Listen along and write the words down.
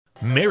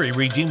Mary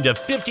redeemed a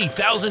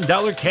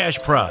 $50,000 cash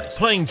prize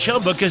playing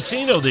Chumba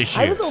Casino this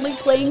year. I was only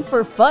playing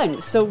for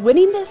fun, so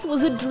winning this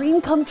was a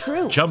dream come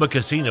true. Chumba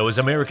Casino is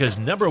America's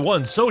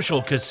 #1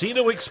 social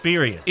casino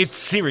experience. It's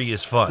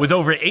serious fun. With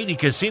over 80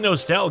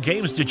 casino-style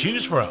games to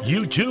choose from,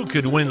 you too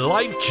could win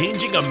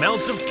life-changing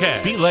amounts of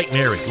cash. Be like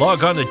Mary.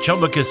 Log on to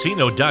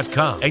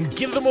ChumbaCasino.com and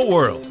give them a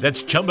whirl.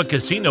 That's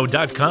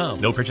ChumbaCasino.com.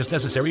 No purchase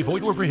necessary.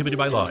 Void where prohibited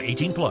by law.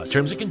 18+.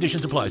 Terms and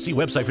conditions apply. See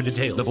website for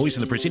details. The voice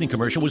in the preceding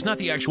commercial was not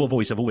the actual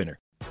voice of a winner.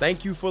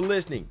 Thank you for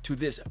listening to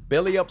this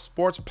Belly Up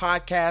Sports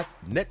Podcast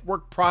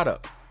Network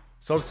product.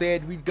 Some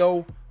said we'd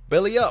go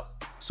belly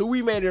up, so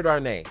we made it our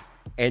name,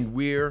 and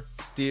we're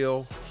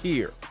still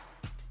here.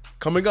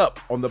 Coming up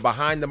on the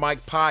Behind the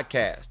Mic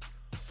podcast,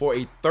 for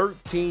a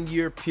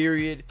 13-year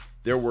period,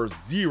 there were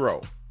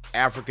 0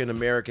 African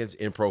Americans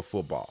in pro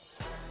football.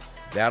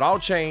 That all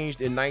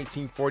changed in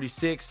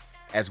 1946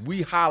 as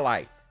we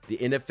highlight the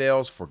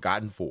NFL's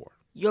Forgotten Four.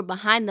 You're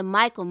Behind the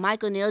Mic with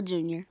Michael Neal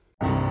Jr.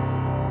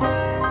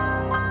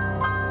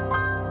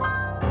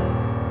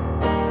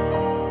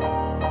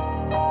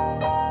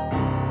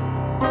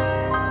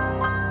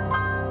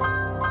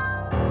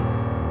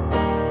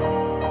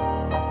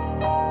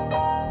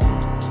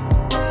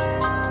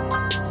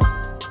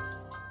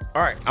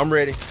 All right, I'm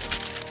ready.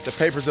 The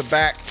papers are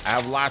back. I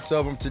have lots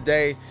of them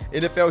today.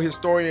 NFL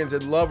historians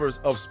and lovers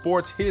of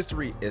sports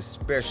history,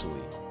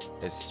 especially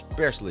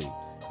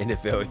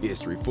NFL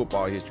history,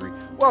 football history.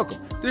 Welcome.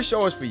 This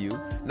show is for you,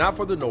 not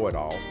for the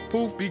know-it-alls.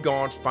 Poof, be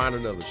gone, find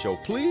another show,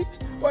 please.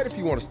 But if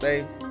you want to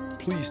stay,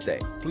 please stay.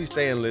 Please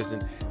stay and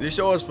listen. This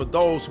show is for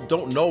those who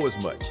don't know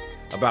as much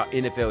about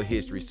NFL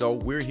history. So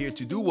we're here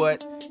to do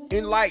what?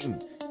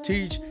 Enlighten,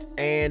 teach,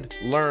 and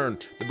learn.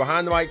 The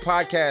Behind the Mic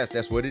podcast,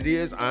 that's what it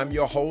is. I'm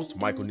your host,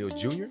 Michael Neal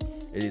Jr.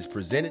 It is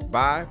presented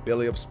by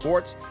Belly Up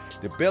Sports,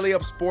 the Belly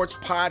Up Sports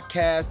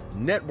Podcast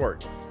Network,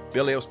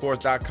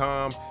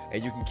 bellyupsports.com,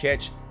 and you can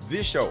catch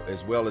this show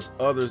as well as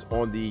others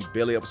on the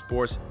Belly Up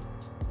Sports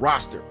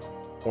roster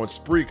on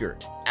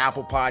Spreaker,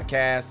 Apple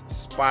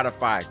Podcasts,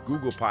 Spotify,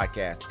 Google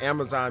Podcasts,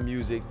 Amazon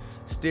Music,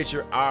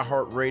 Stitcher,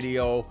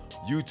 iHeartRadio,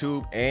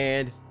 YouTube,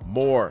 and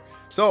more.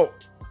 So,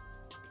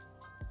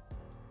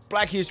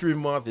 Black History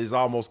Month is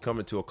almost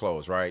coming to a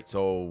close, right?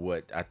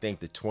 So I think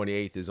the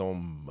 28th is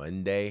on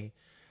Monday.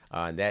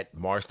 That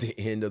marks the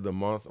end of the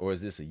month, or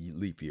is this a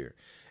leap year?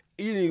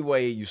 Any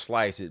way you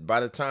slice it,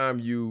 by the time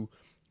you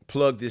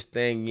plug this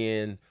thing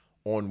in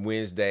on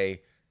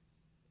Wednesday,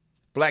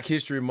 Black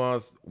History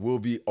Month will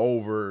be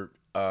over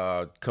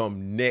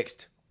come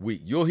next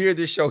week. You'll hear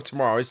this show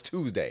tomorrow. It's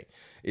Tuesday.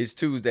 It's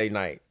Tuesday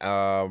night.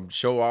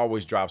 Show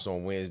always drops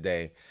on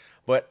Wednesday.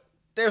 But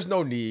there's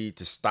no need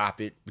to stop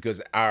it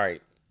because, all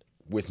right,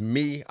 with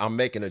me, I'm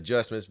making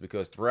adjustments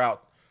because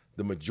throughout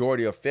the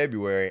majority of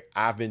February,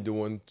 I've been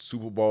doing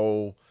Super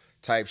Bowl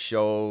type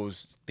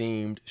shows,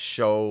 themed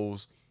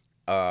shows,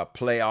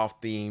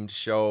 playoff themed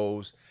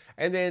shows.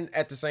 And then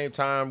at the same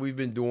time, we've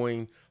been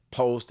doing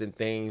posts and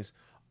things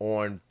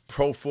on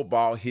pro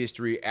football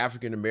history,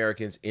 African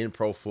Americans in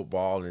pro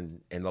football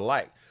and the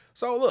like.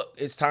 So look,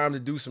 it's time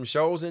to do some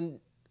shows, and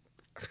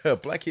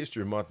Black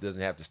History Month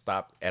doesn't have to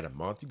stop at a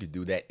month. You can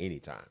do that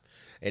anytime.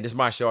 And it's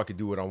my show. I can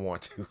do what I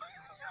want to.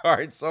 All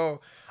right,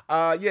 so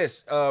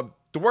yes,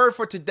 the word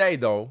for today,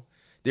 though,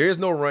 there is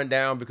no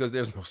rundown because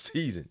there's no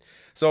season.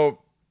 So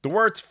the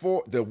word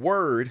for the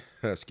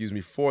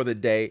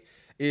day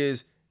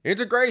is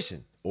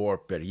integration, or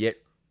better yet,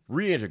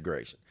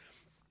 reintegration.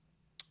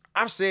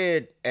 I've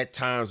said at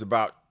times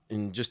about,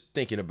 and just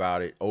thinking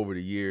about it over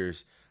the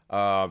years,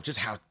 just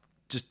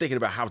thinking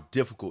about how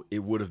difficult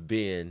it would have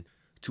been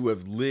to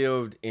have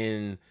lived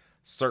in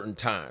certain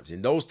times.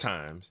 In those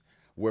times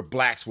where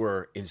blacks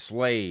were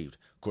enslaved.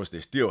 Of course,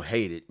 they're still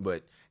hated,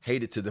 but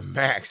hated to the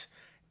max,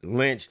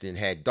 lynched and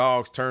had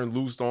dogs turned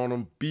loose on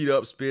them, beat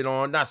up, spit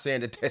on. Not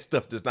saying that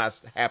stuff does not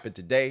happen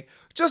today,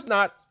 just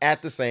not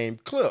at the same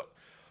clip.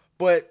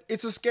 But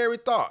it's a scary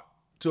thought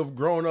to have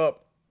grown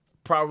up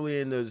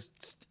probably in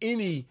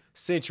any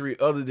century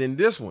other than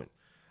this one.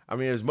 I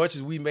mean, as much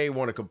as we may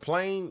want to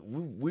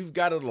complain, we've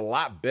got it a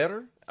lot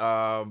better.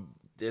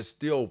 There's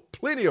still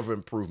plenty of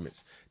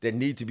improvements that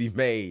need to be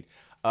made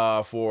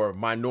for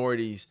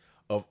minorities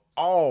of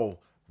all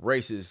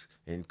races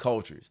and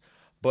cultures.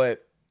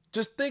 But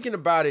just thinking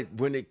about it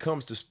when it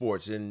comes to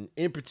sports, and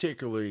in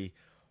particularly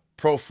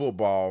pro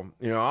football,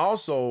 I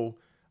also,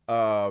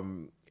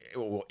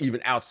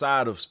 even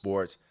outside of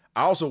sports,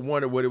 I also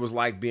wondered what it was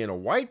like being a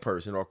white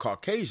person or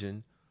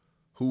Caucasian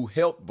who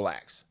helped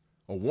blacks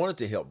or wanted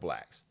to help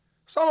blacks.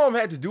 Some of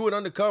them had to do it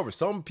undercover.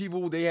 Some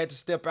people, they had to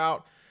step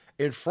out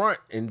in front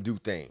and do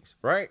things,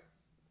 right?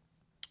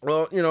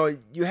 Well,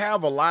 you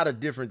have a lot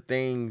of different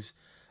things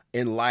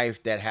in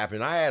life that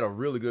happen. I had a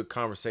really good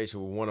conversation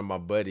with one of my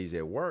buddies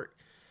at work.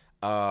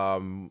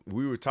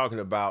 We were talking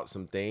about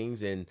some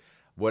things, and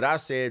what I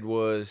said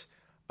was,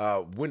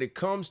 when it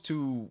comes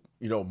to,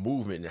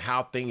 movement and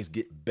how things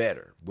get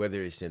better,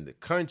 whether it's in the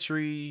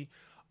country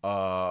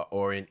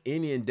or in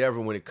any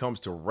endeavor when it comes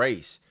to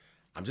race,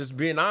 I'm just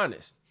being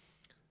honest.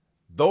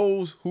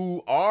 Those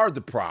who are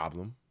the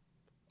problem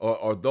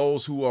or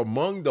those who are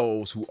among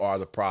those who are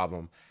the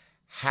problem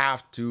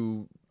have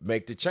to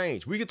make the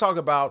change. We could talk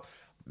about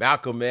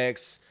Malcolm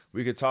X.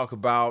 We could talk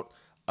about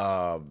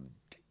Martin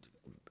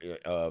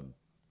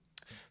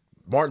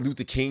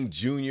Luther King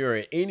Jr.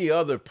 and any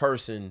other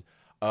person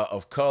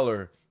of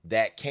color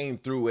that came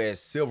through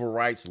as civil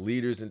rights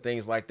leaders and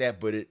things like that.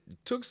 But it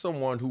took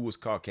someone who was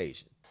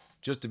Caucasian,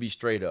 just to be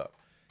straight up,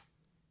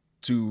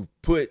 to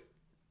put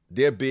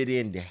their bid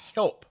in to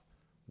help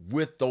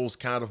with those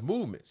kind of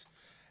movements.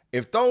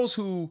 If those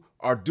who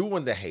are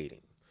doing the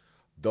hating,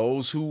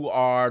 those who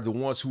are the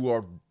ones who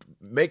are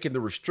making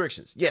the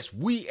restrictions, yes,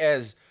 we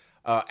as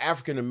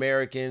African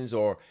Americans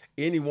or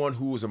anyone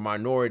who is a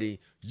minority,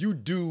 you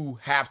do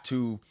have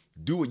to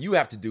do what you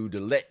have to do to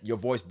let your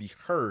voice be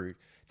heard,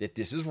 that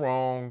this is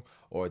wrong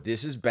or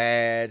this is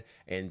bad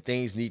and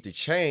things need to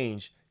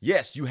change.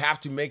 Yes, you have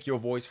to make your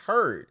voice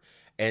heard.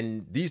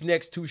 And these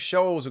next two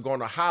shows are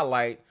going to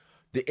highlight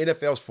the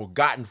NFL's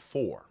forgotten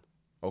four.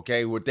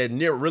 Okay, well,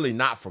 they're really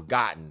not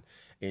forgotten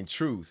in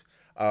truth.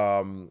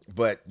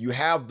 But you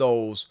have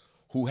those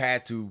who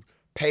had to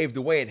pave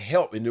the way and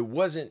help. And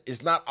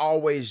it's not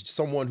always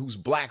someone who's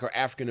Black or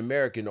African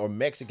American or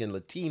Mexican,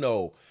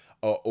 Latino,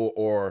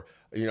 or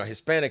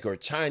Hispanic or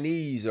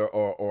Chinese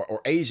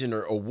or Asian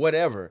or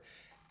whatever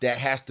that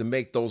has to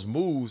make those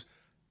moves.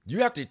 You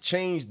have to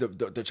change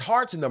the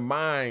hearts and the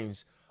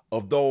minds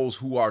of those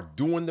who are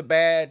doing the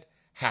bad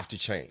have to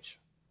change.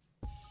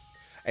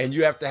 And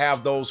you have to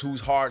have those whose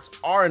hearts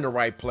are in the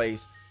right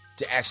place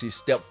to actually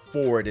step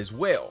forward as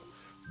well.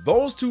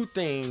 Those two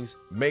things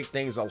make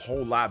things a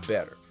whole lot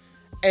better.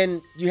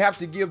 And you have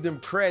to give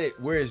them credit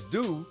where it's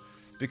due,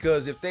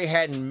 because if they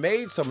hadn't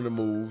made some of the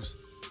moves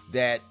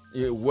that,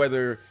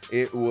 whether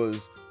it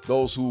was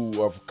those who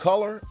are of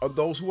color or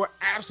those who are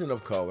absent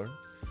of color,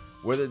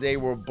 whether they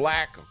were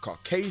Black or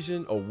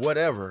Caucasian or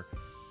whatever,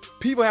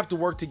 people have to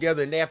work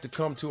together and they have to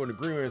come to an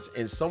agreement,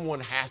 and someone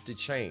has to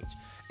change.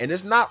 And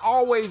it's not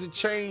always a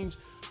change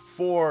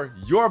for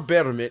your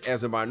betterment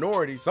as a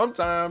minority.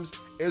 Sometimes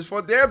it's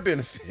for their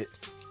benefit,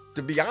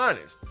 to be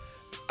honest.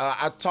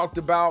 I talked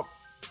about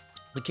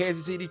the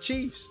Kansas City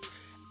Chiefs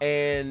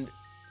and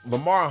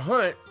Lamar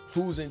Hunt,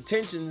 whose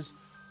intentions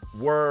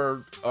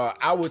were,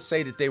 I would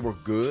say that they were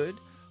good,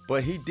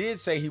 but he did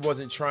say he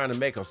wasn't trying to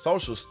make a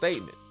social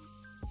statement.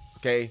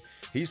 Okay.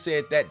 He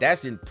said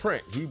that's in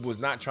print. He was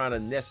not trying to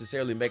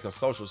necessarily make a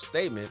social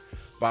statement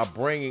by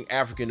bringing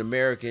African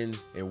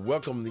Americans and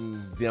welcoming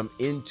them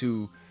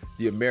into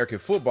the American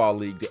Football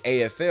League, the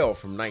AFL,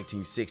 from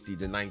 1960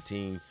 to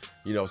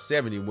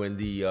 1970 when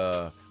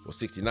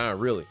 69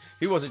 really.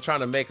 He wasn't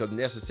trying to make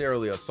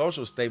necessarily a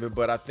social statement,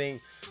 but I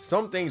think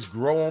some things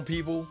grow on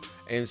people,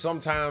 and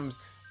sometimes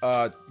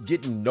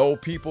getting to know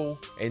people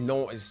and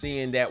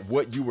seeing that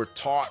what you were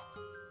taught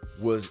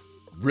was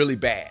really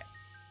bad,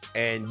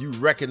 and you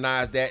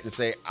recognize that and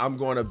say, I'm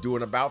going to do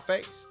an about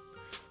face.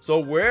 So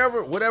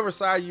whatever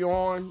side you're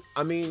on,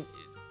 I mean,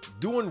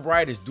 doing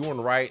right is doing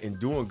right and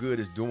doing good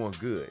is doing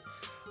good.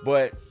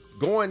 But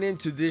going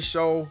into this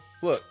show,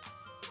 look,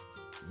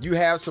 you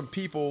have some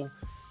people,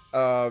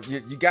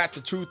 you got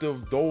the truth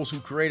of those who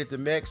created the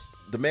mess,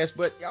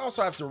 but you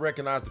also have to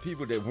recognize the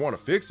people that want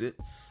to fix it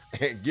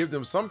and give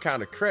them some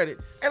kind of credit.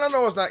 And I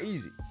know it's not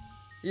easy.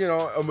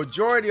 A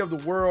majority of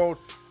the world,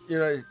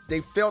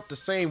 they felt the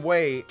same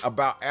way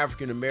about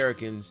African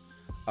Americans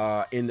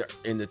in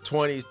the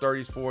 20s,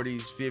 30s,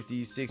 40s,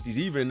 50s, 60s,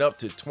 even up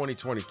to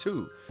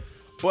 2022.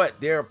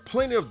 But there are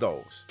plenty of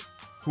those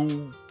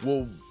who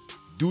will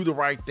do the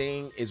right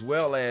thing, as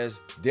well as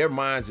their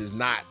minds is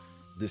not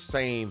the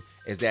same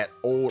as that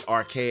old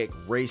archaic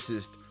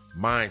racist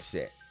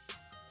mindset.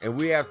 And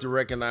we have to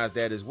recognize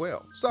that as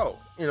well. So,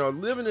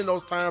 living in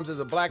those times as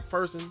a Black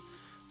person,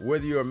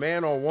 whether you're a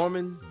man or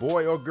woman,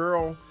 boy or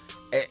girl,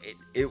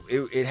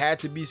 it had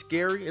to be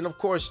scary. And of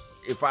course,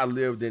 if I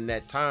lived in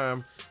that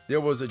time,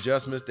 there was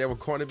adjustments that were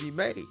going to be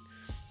made.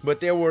 But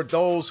there were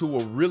those who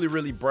were really,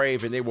 really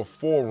brave, and they were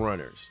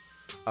forerunners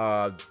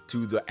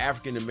to the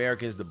African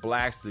Americans, the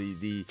Blacks,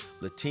 the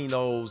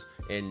Latinos,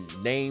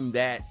 and name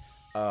that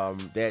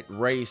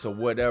race or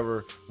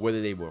whatever, whether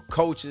they were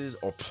coaches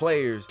or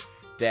players,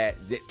 that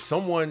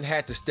someone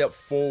had to step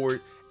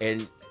forward,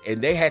 and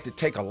they had to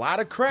take a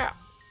lot of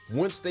crap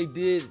once they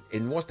did,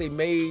 and once they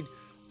made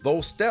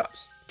those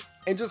steps.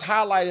 And just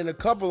highlighting a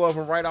couple of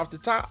them right off the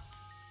top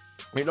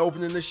and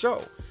opening the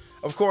show.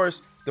 Of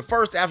course, the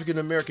first African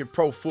American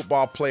pro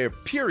football player,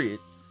 period,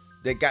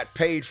 that got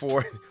paid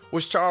for it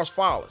was Charles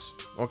Follis.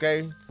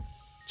 Okay,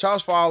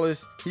 Charles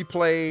Follis, he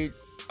played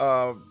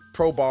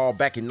pro ball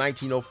back in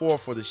 1904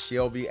 for the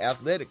Shelby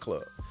Athletic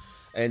Club.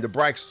 And the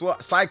Bright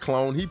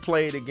Cyclone, he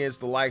played against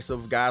the likes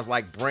of guys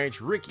like Branch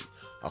Rickey,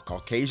 a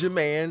Caucasian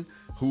man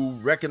who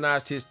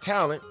recognized his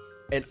talent.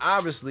 And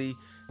obviously,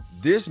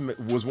 this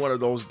was one of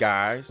those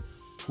guys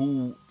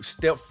who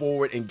stepped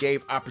forward and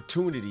gave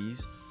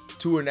opportunities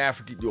to an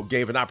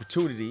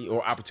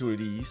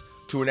opportunities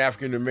to an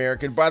African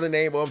American by the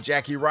name of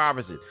Jackie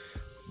Robinson.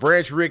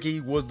 Branch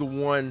Rickey was the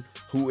one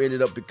who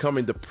ended up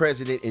becoming the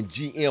president and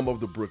GM of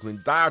the Brooklyn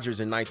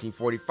Dodgers in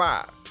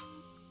 1945.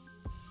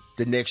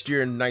 The next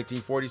year in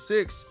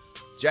 1946,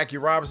 Jackie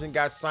Robinson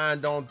got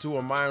signed on to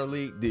a minor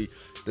league, the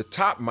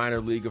top minor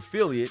league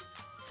affiliate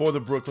for the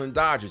Brooklyn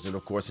Dodgers. And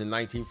of course, in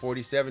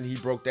 1947, he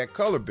broke that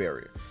color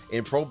barrier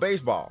in pro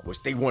baseball,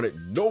 which they wanted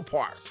no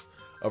parts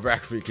of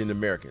African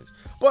Americans.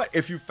 But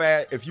if you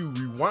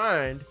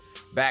rewind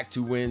back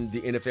to when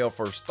the NFL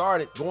first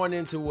started, going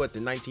into the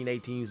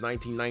 1918s,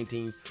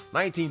 1919s,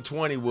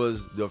 1920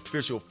 was the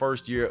official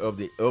first year of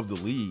the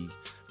league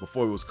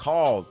before it was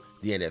called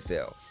the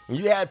NFL. And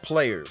you had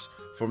players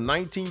from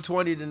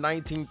 1920 to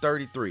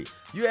 1933.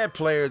 You had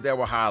players that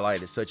were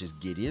highlighted, such as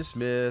Gideon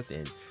Smith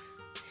and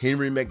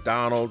Henry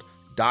McDonald,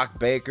 Doc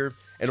Baker,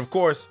 and of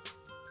course,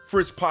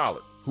 Fritz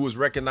Pollard, who was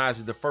recognized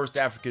as the first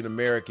African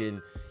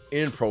American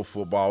in pro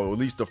football, or at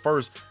least the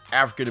first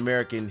African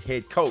American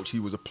head coach. He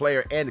was a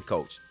player and a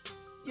coach.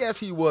 Yes,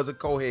 he was a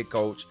co-head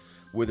coach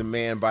with a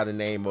man by the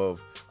name of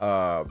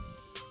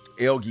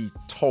Elgie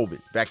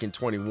Tobin back in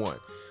 21.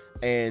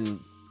 And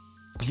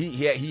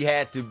he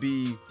had to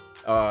be,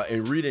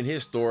 in reading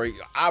his story,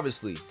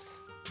 obviously,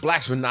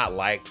 blacks were not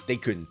liked. They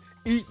couldn't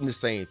eat in the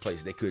same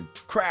place. They couldn't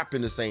crap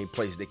in the same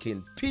places. They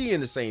couldn't pee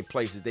in the same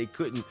places. They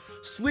couldn't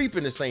sleep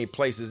in the same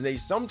places. And in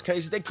some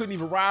cases, they couldn't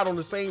even ride on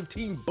the same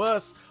team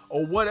bus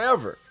or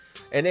whatever.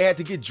 And they had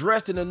to get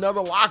dressed in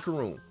another locker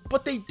room.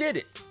 But they did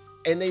it.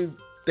 And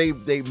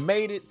they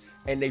made it,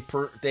 and they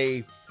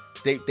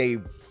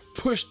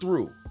pushed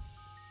through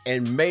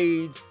and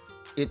made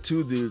it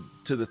to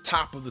the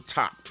top of the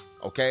top.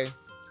 Okay?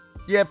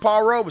 You had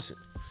Paul Robeson,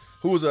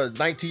 who was a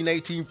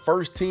 1918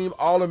 first-team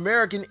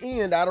All-American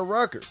end out of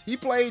Rutgers. He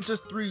played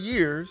just 3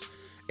 years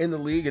in the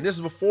league, and this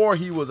is before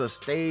he was a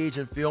stage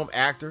and film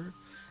actor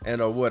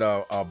and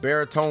a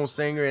baritone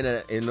singer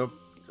and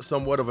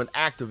somewhat of an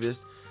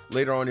activist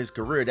later on in his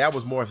career. That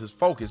was more of his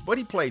focus, but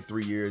he played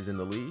 3 years in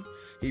the league.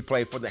 He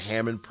played for the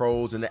Hammond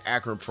Pros and the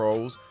Akron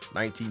Pros,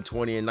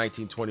 1920 and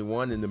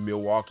 1921, and the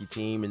Milwaukee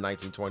team in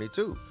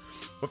 1922.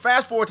 But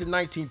fast forward to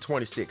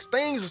 1926,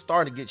 things are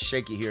starting to get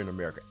shaky here in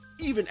America,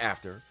 even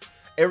after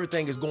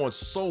everything is going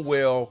so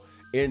well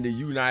in the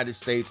United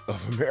States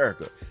of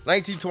America.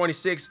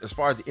 1926, as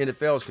far as the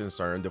NFL is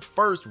concerned, the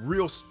first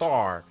real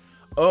star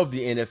of the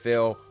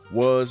NFL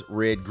was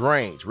Red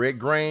Grange. Red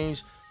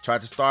Grange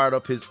tried to start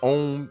up his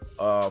own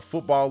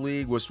football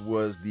league, which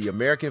was the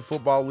American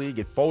Football League.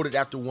 It folded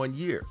after 1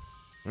 year.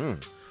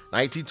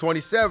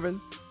 1927,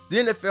 the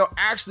NFL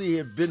actually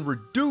had been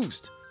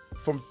reduced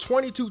from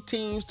 22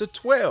 teams to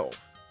 12.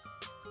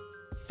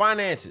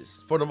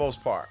 Finances, for the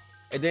most part.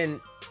 And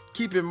then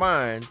keep in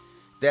mind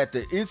that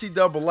the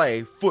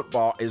NCAA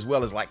football, as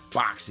well as like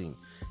boxing,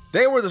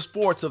 they were the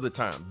sports of the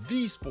time,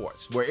 these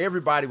sports where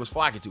everybody was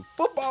flocking to.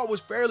 Football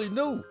was fairly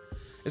new,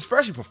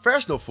 especially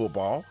professional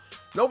football.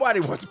 Nobody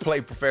wanted to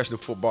play professional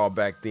football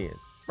back then,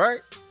 right?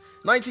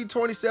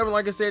 1927,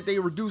 like I said, they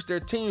reduced their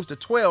teams to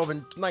 12. In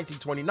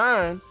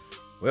 1929,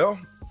 well,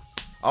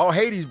 all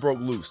Hades broke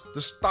loose.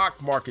 The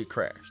stock market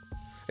crashed.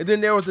 And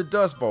then there was the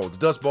Dust Bowl. The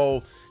Dust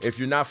Bowl, if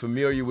you're not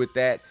familiar with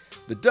that,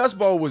 the Dust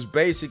Bowl was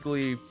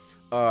basically,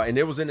 and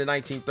it was in the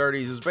 1930s,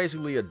 it was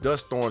basically a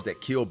dust storm that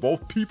killed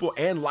both people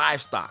and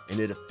livestock, and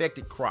it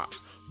affected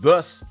crops,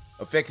 thus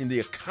affecting the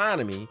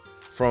economy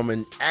from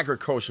an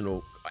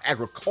agricultural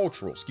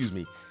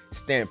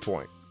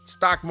standpoint.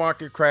 Stock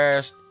market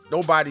crashed.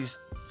 Nobody's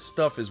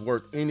stuff is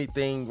worth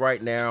anything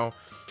right now.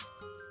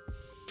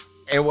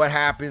 And what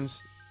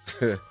happens?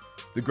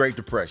 The Great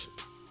Depression.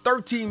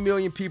 13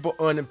 million people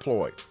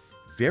unemployed.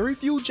 Very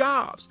few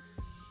jobs.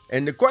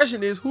 And the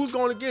question is, who's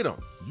going to get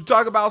them? You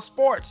talk about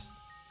sports.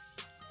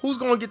 Who's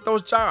going to get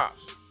those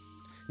jobs?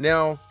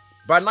 Now,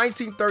 by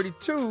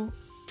 1932,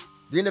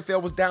 the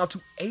NFL was down to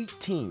 8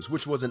 teams,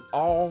 which was an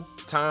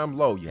all-time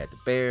low. You had the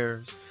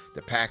Bears,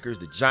 the Packers,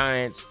 the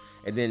Giants,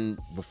 and then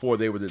before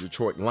they were the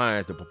Detroit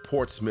Lions, the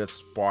Portsmouth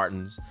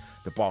Spartans,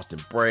 the Boston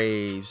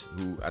Braves,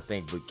 who I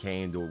think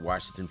became the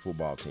Washington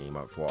football team,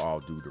 for all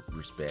due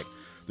respect,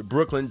 the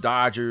Brooklyn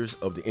Dodgers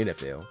of the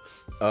NFL,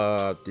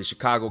 the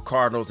Chicago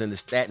Cardinals, and the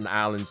Staten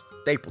Island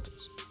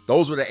Stapletons.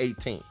 Those were the 8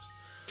 teams.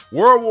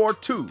 World War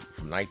II,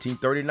 from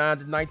 1939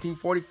 to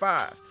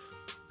 1945.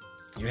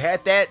 You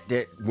had that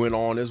went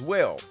on as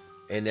well.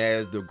 And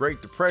as the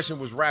Great Depression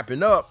was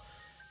wrapping up,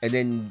 and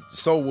then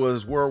so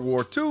was World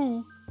War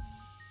II,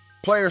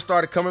 players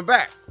started coming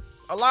back.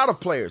 A lot of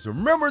players.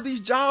 Remember, these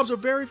jobs are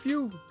very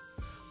few.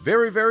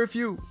 Very, very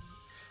few.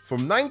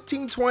 From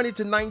 1920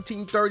 to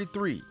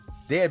 1933,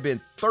 there had been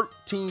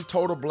 13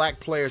 total black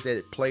players that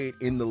had played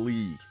in the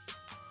league.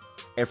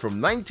 And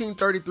from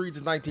 1933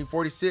 to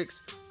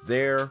 1946,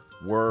 there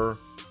were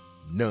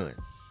none.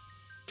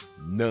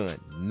 None.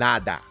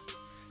 Nada.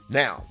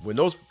 Now, when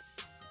those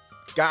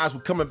guys were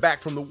coming back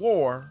from the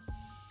war,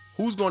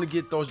 who's going to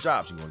get those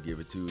jobs? You going to give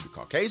it to the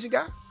Caucasian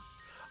guy?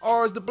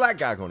 Or is the black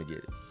guy going to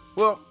get it?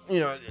 Well,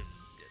 a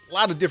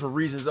lot of different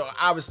reasons.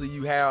 Obviously,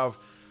 you have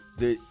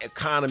the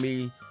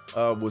economy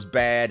was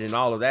bad and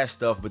all of that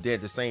stuff, but then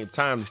at the same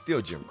time, there's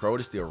still Jim Crow,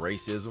 there's still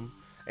racism,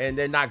 and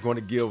they're not going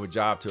to give a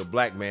job to a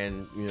black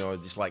man,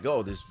 just like,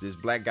 oh, this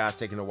black guy's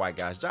taking a white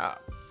guy's job.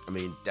 I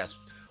mean, that's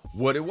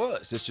what it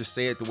was. Let's just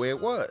say it the way it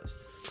was.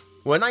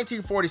 Well, in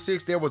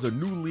 1946, there was a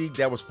new league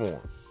that was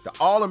formed, the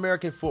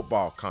All-American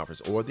Football Conference,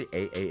 or the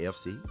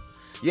AAFC.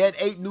 You had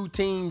 8 new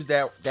teams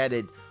that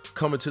had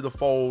come into the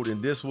fold,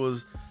 and this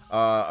was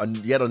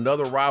yet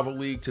another rival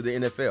league to the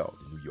NFL.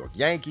 The New York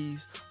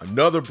Yankees,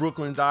 another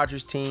Brooklyn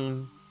Dodgers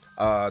team,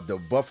 the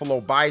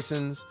Buffalo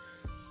Bisons,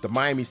 the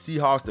Miami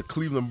Seahawks, the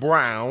Cleveland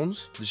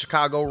Browns, the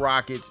Chicago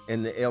Rockets,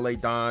 and the LA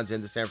Dons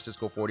and the San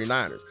Francisco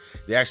 49ers.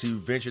 They actually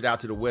ventured out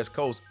to the West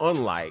Coast,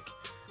 unlike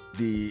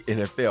the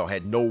NFL,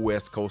 had no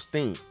West Coast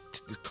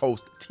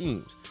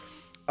teams.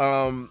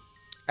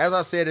 As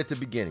I said at the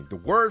beginning, the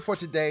word for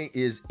today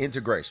is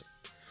integration.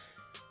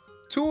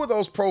 2 of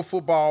those pro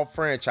football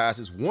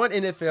franchises, one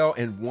NFL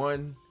and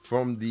one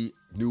from the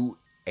new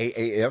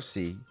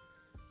AAFC,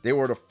 they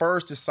were the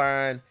first to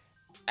sign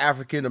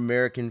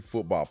African-American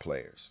football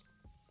players.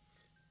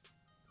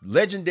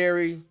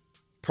 Legendary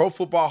Pro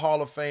Football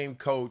Hall of Fame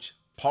coach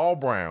Paul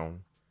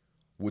Brown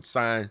would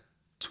sign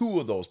 2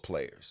 of those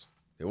players.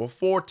 There were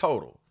 4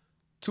 total.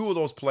 2 of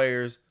those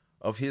players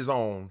of his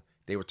own,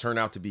 they would turn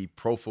out to be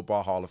Pro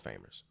Football Hall of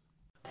Famers.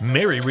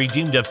 Mary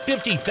redeemed a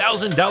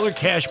 $50,000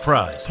 cash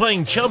prize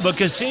playing Chumba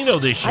Casino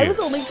this year. I was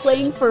only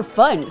playing for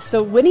fun,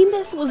 so winning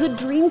this was a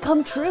dream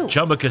come true.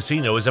 Chumba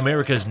Casino is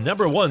America's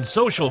 #1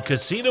 social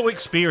casino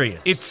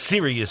experience. It's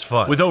serious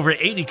fun. With over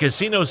 80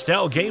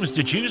 casino-style games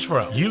to choose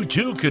from, you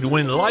too could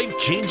win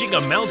life-changing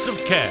amounts of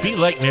cash. Be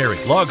like Mary.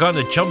 Log on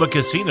to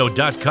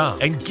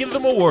ChumbaCasino.com and give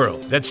them a whirl.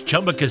 That's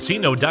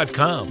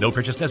ChumbaCasino.com. No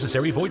purchase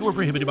necessary. Void where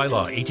prohibited by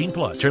law.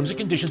 18+. Terms and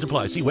conditions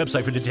apply. See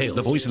website for details.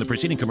 The voice in the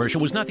preceding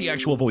commercial was not the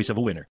actual voice of a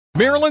winner.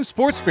 Maryland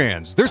sports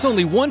fans, there's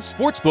only one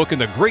sports book in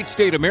the great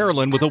state of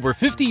Maryland with over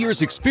 50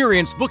 years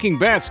experience booking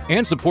bets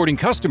and supporting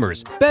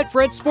customers.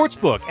 Betfred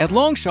Sportsbook at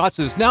Longshots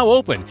is now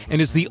open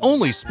and is the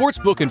only sports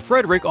book in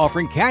Frederick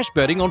offering cash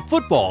betting on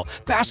football,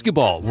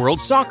 basketball, world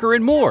soccer,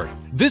 and more.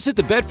 Visit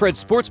the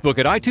Betfred Sportsbook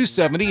at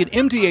I-270 and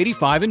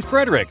MD-85 in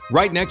Frederick,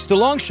 right next to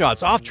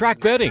Longshots off-track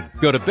betting.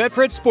 Go to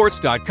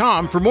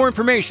BetfredSports.com for more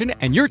information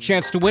and your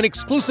chance to win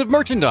exclusive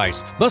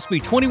merchandise. Must be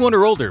 21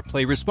 or older.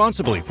 Play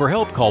responsibly. For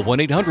help, call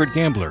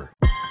 1-800-GAMBLER.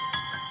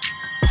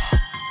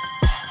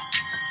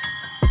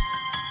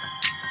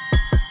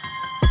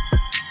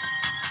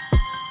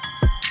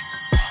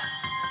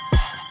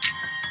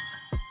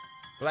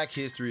 Black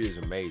history is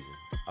amazing.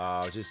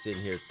 Just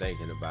sitting here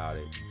thinking about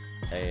it.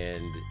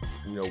 And,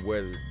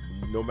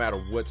 no matter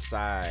what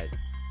side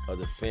of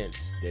the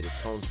fence that it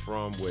comes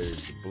from, whether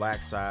it's the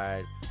black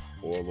side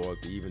or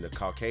even the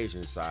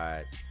Caucasian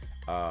side,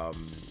 at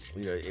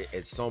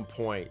some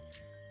point,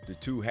 the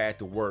two had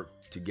to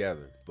work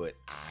together. But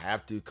I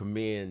have to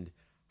commend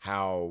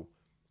how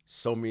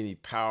so many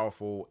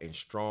powerful and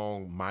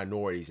strong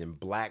minorities and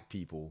black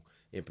people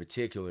in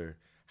particular,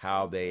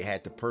 how they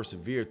had to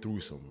persevere through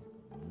some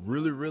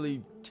really,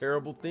 really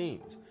terrible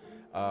things.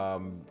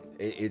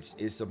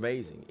 It's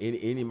amazing.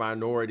 Any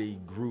minority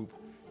group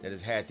that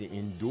has had to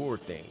endure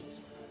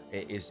things,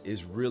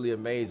 it's really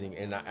amazing.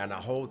 And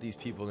I hold these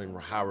people in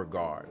high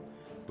regard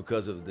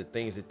because of the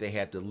things that they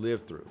had to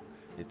live through,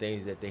 the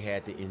things that they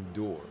had to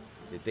endure,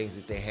 the things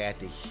that they had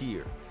to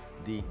hear,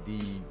 the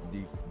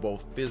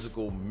both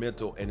physical,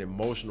 mental, and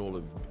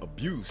emotional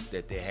abuse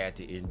that they had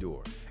to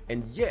endure.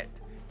 And yet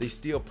they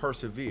still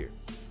persevered.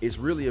 It's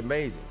really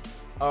amazing.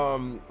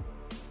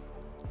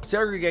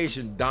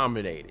 Segregation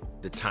dominated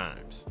the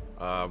times.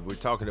 We're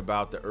talking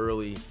about the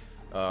early,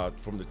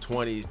 from the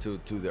 20s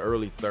to the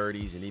early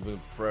 30s, and even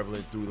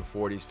prevalent through the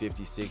 40s,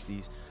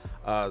 50s,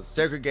 60s.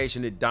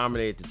 Segregation, it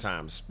dominated the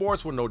times.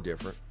 Sports were no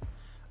different.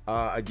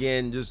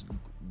 Again, just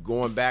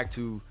going back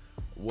to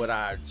what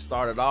I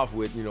started off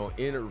with,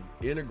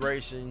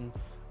 integration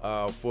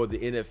for the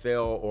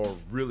NFL, or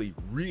really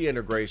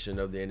reintegration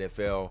of the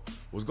NFL,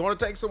 was going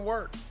to take some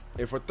work.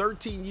 And for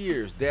 13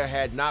 years, there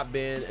had not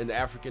been an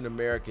African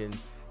American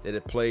that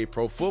had played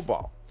pro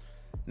football.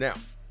 Now,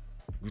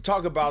 we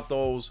talk about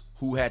those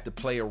who had to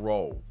play a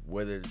role,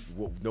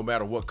 no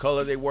matter what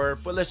color they were,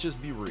 but let's just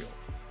be real.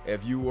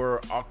 If you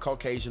were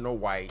Caucasian or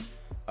white,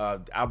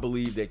 I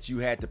believe that you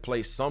had to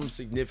play some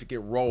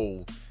significant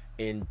role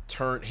in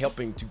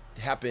helping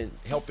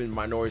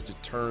minorities to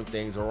turn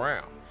things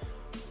around.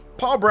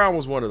 Paul Brown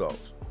was one of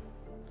those.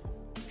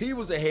 He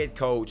was a head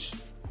coach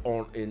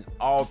in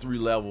all 3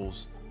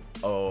 levels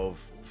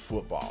of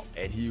football,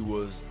 and he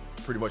was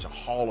pretty much a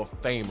Hall of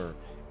Famer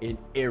in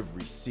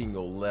every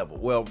single level.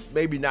 Well,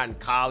 maybe not in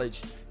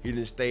college. He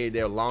didn't stay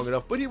there long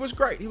enough, but he was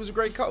great. He was a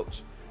great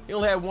coach. He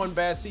only had one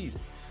bad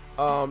season.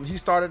 He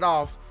started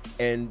off,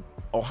 and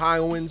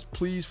Ohioans,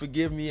 please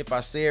forgive me if I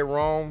say it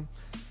wrong,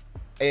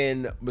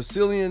 in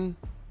Massillon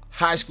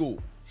High School,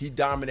 he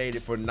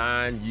dominated for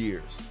 9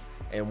 years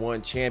and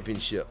won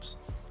championships.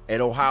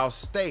 At Ohio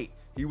State,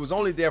 he was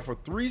only there for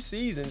 3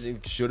 seasons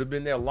and should have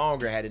been there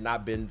longer had it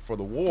not been for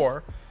the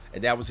war,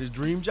 and that was his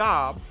dream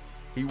job.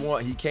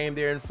 He came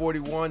there in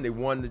 41. They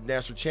won the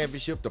national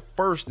championship, the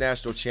first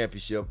national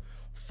championship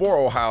for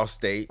Ohio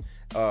State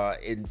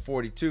in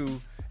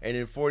 42. And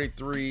in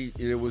 43,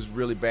 it was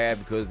really bad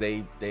because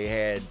they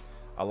had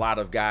a lot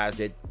of guys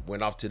that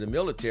went off to the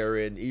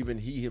military, and even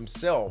he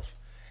himself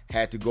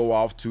had to go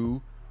off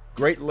to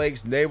Great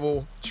Lakes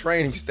Naval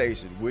Training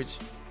Station, which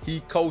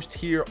he coached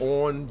here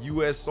on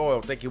U.S. soil.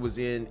 I think it was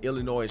in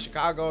Illinois and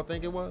Chicago, I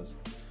think it was.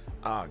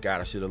 Oh, God,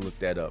 I should have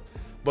looked that up.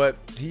 But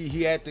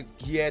he had to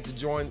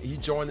join. He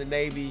joined the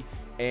Navy,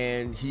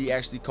 and he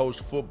actually coached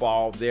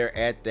football there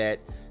at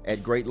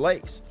Great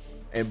Lakes,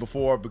 and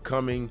before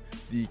becoming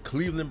the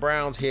Cleveland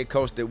Browns head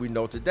coach that we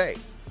know today.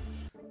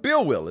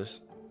 Bill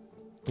Willis,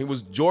 he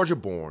was Georgia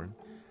born,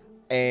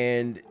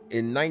 and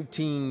in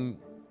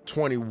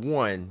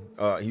 1921,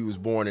 he was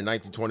born in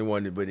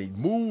 1921, but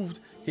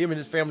him and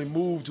his family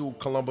moved to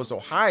Columbus,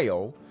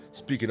 Ohio,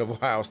 speaking of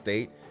Ohio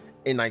State,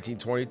 in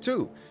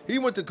 1922. He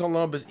went to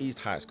Columbus East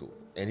High School,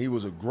 and he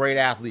was a great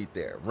athlete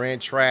there, ran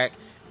track,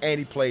 and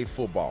he played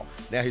football.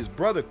 Now, his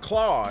brother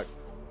Claude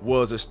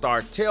was a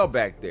star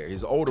tailback there,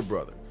 his older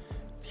brother.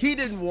 He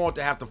didn't want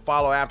to have to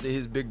follow after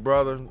his big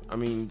brother. I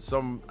mean,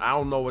 I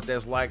don't know what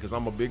that's like because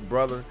I'm a big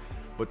brother,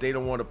 but they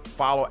don't want to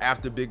follow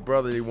after big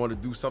brother. They want to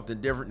do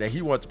something different. Now,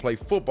 he wanted to play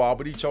football,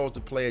 but he chose to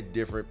play a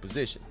different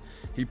position.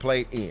 He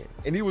played end,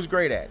 and he was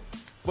great at it.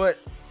 But,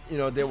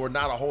 there were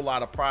not a whole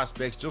lot of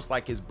prospects, just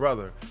like his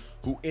brother,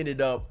 who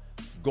ended up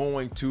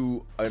going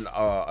to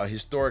a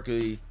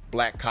historically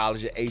black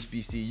college at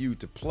HBCU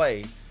to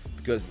play,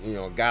 because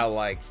a guy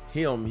like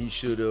him, he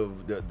should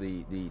have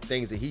the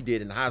things that he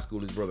did in high school,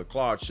 his brother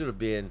Claude, should have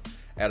been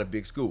at a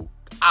big school.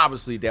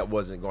 Obviously, that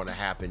wasn't going to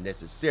happen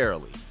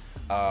necessarily.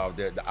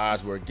 The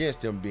odds were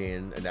against him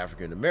being an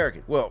African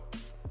American. Well,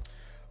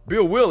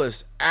 Bill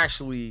Willis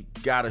actually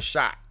got a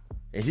shot,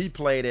 and he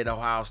played at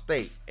Ohio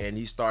State, and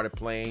he started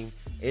playing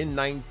in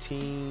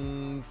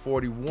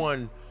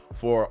 1941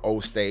 for O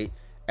State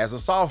as a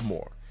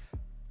sophomore.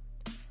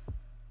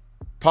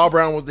 Paul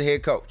Brown was the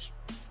head coach,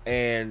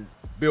 and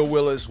Bill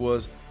Willis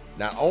was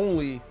not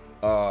only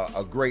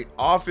a great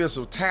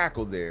offensive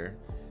tackle there,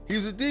 he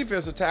was a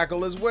defensive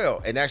tackle as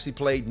well, and actually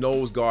played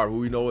nose guard, what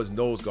we know as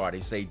nose guard.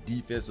 They say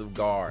defensive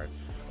guard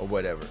or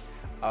whatever.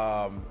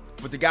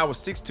 But the guy was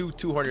 6'2",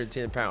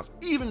 210 pounds.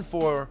 Even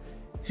for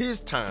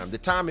his time, the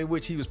time in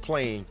which he was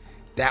playing,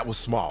 that was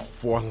small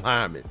for a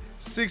lineman.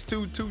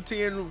 6'2",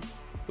 210,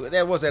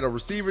 that was at a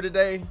receiver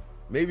today,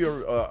 maybe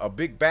a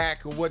big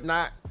back or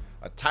whatnot,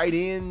 a tight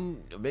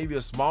end, maybe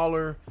a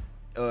smaller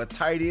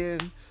tight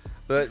end.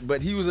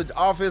 But he was an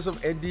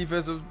offensive and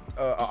defensive,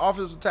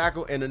 offensive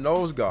tackle and a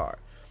nose guard.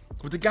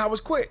 But the guy was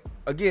quick.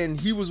 Again,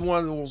 he was one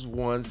of those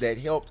ones that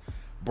helped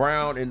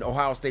Brown and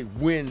Ohio State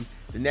win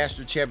the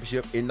national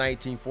championship in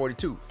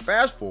 1942.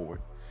 Fast forward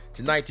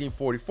to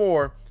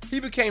 1944, he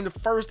became the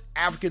first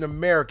African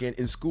American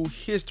in school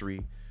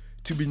history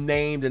to be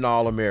named an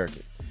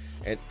All-American.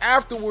 And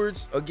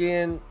afterwards,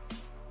 again,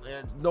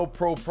 no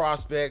pro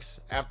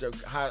prospects after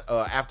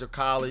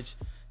college.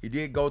 He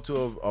did go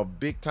to a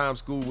big-time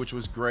school, which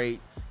was great.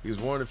 He was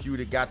one of the few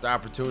that got the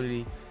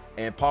opportunity,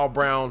 and Paul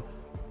Brown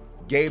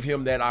gave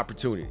him that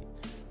opportunity.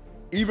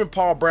 Even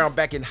Paul Brown,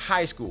 back in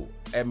high school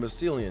at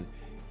Massillon,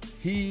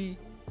 he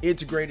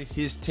integrated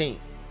his team.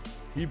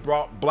 He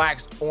brought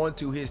blacks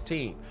onto his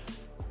team.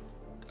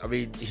 I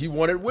mean, he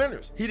wanted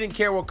winners. He didn't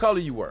care what color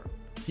you were.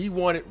 He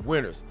wanted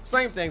winners.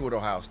 Same thing with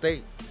Ohio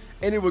State.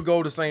 And it would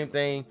go the same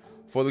thing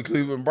for the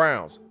Cleveland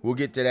Browns. We'll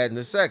get to that in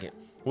a second.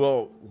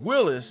 Well,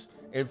 Willis,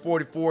 in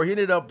 44, he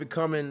ended up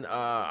becoming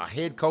a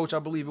head coach, I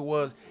believe it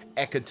was,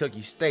 at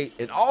Kentucky State,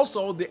 and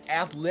also the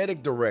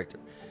athletic director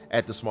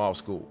at the small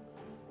school.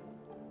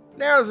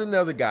 There's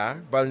another guy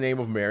by the name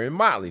of Marion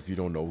Motley. If you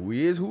don't know who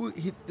he is,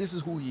 this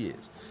is who he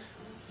is.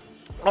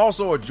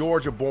 Also a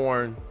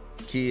Georgia-born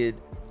kid.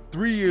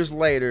 3 years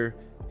later,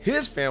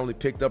 his family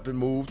picked up and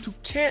moved to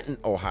Canton,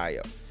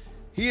 Ohio.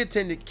 He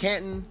attended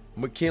Canton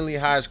McKinley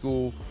High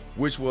School,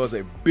 which was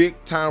a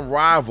big-time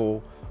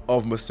rival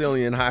of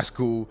Massillon High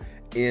School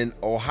in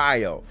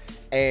Ohio.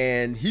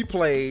 And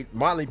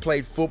Motley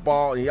played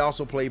football, and he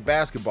also played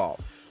basketball.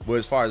 But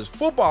as far as his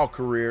football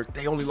career,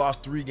 they only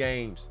lost 3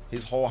 games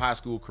his whole high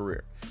school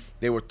career.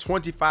 They were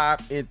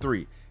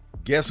 25-3.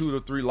 Guess who the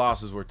 3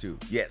 losses were to?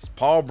 Yes,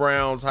 Paul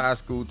Brown's high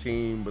school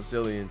team,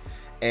 Massillon.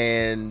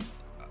 And,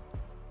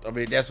 I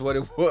mean, that's what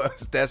it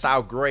was. That's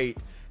how great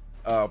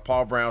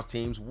Paul Brown's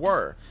teams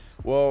were.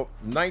 Well,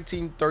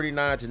 1939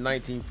 to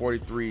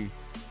 1943,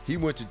 he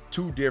went to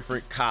 2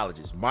 different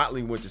colleges.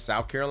 Motley went to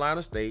South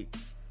Carolina State,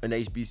 an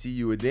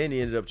HBCU, and then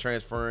he ended up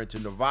transferring to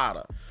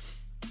Nevada.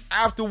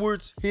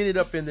 Afterwards, he ended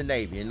up in the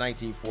Navy in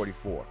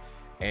 1944.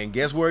 And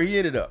guess where he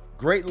ended up?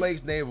 Great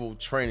Lakes Naval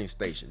Training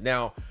Station.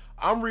 Now,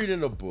 I'm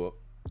reading a book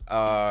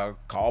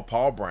called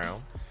Paul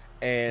Brown,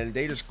 and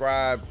they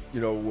describe,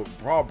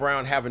 with Paul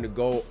Brown having to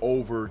go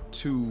over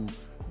to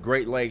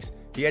Great Lakes,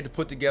 he had to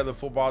put together a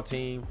football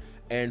team,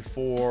 and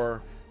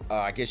for,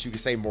 I guess you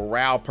could say,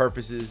 morale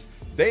purposes,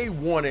 they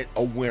wanted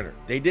a winner.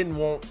 They didn't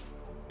want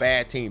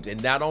bad teams.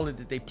 And not only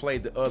did they play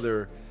the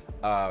other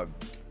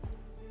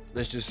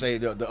let's just say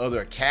the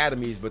other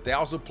academies, but they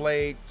also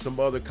played some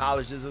other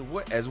colleges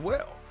as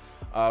well.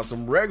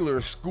 Some regular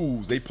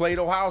schools. They played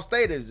Ohio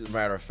State, as a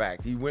matter of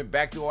fact. He went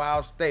back to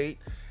Ohio State,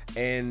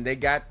 and they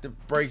got the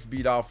brakes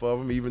beat off of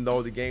him, even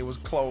though the game was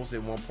close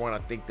at one point. I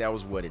think that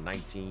was,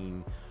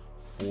 in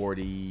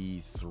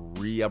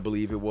 43, I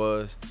believe it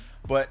was.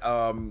 But,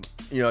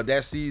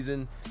 that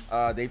season,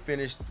 they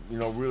finished,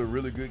 really,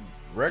 really good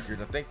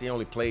record. I think they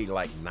only played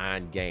like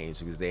 9 games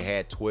because they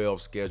had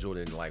 12 scheduled,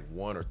 and like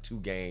 1 or 2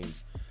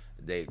 games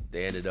they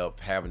ended up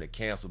having to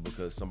cancel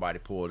because somebody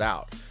pulled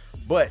out.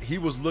 But he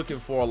was looking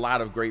for a lot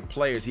of great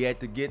players. He had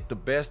to get the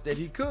best that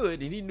he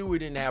could, and he knew he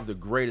didn't have the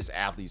greatest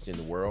athletes in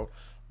the world.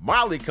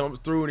 Motley comes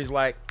through and he's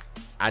like,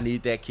 I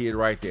need that kid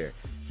right there.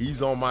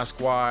 He's on my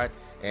squad.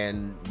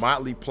 And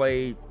Motley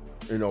played,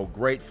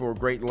 great for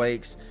Great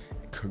Lakes.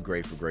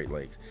 Great for Great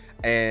Lakes.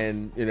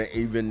 And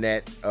even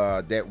that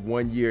 1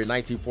 year,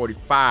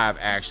 1945,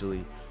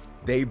 actually,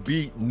 they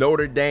beat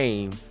Notre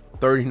Dame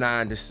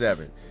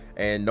 39-7.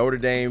 And Notre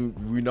Dame,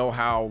 we know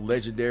how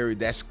legendary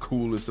that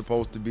school is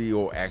supposed to be.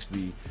 Or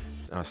actually,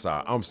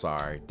 I'm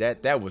sorry,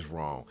 that was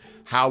wrong.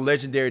 How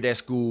legendary that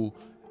school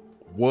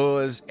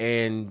was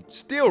and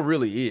still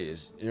really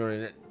is.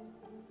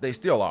 They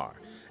still are.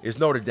 It's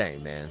Notre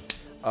Dame, man.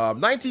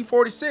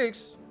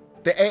 1946,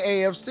 the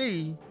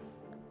AAFC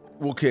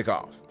will kick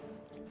off,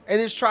 and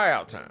it's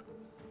tryout time.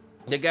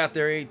 They got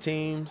their 8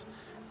 teams,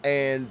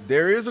 and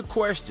there is a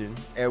question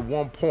at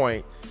one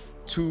point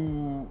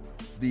to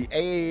the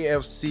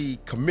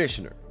AAFC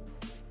commissioner,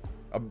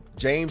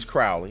 James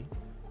Crowley,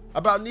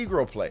 about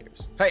Negro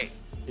players. Hey,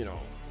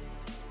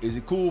 is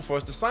it cool for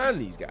us to sign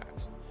these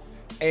guys?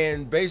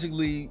 And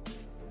basically,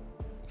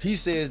 he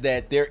says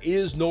that there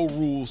is no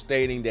rule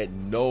stating that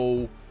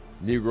no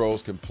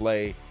Negroes can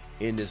play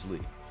in this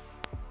league.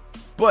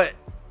 But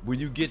when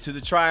you get to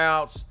the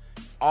tryouts,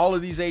 all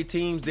of these 8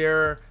 teams,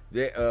 they're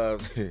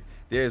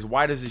as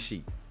white as a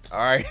sheet. All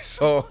right,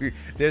 so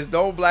there's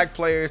no black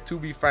players to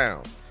be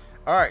found.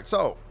 All right,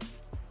 so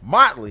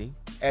Motley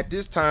at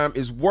this time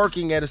is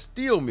working at a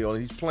steel mill, and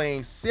he's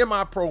playing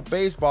semi-pro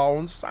baseball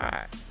on the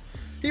side.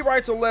 He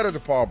writes a letter to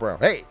Paul Brown.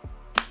 Hey,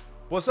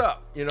 what's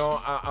up?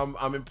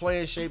 I'm in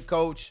playing shape,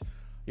 coach.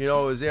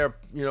 Is there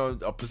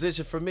a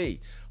position for me?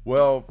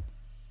 Well,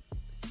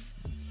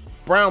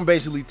 Brown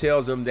basically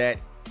tells him that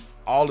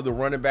all of the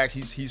running backs,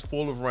 he's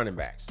full of running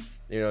backs.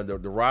 The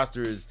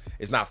roster is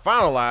not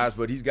finalized,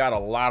 but he's got a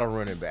lot of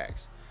running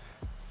backs.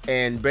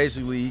 And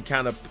basically he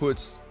kind of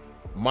puts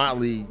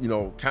Motley,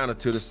 kind of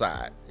to the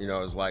side.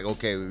 It's like,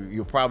 okay,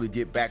 you'll probably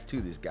get back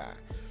to this guy.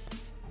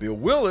 Bill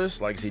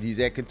Willis, like I said, he's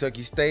at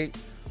Kentucky State.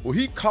 Well,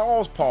 he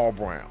calls Paul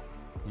Brown.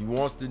 He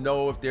wants to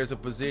know if there's a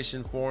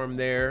position for him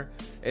there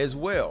as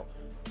well.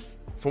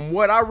 From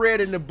what I read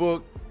in the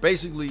book,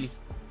 basically,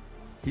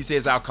 he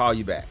says, I'll call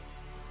you back.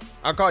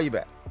 I'll call you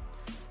back.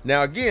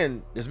 Now,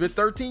 again, it's been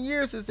 13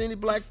 years since any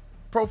black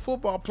pro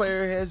football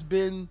player has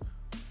been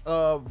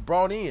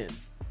brought in.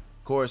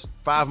 Of course,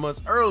 5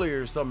 months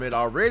earlier, something had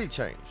already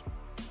changed,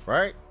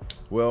 right?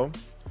 Well,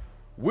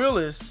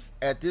 Willis,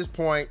 at this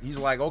point, he's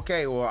like,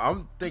 okay, well, I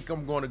think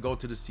I'm going to go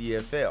to the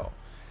CFL.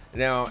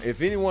 Now,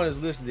 if anyone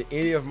has listened to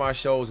any of my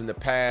shows in the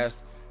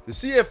past, the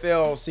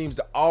CFL seems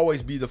to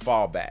always be the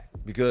fallback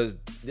because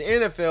the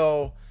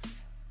NFL,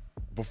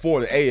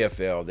 before the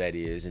AFL, that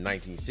is, in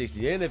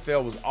 1960, the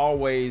NFL was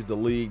always the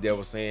league that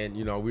was saying,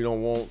 we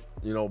don't want,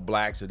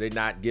 blacks, or they're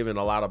not giving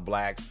a lot of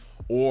blacks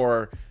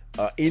or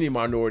any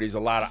minorities a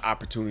lot of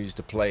opportunities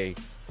to play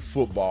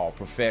football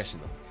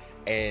professionally.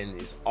 And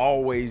it's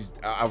always,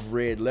 I've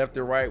read left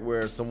and right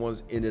where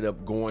someone's ended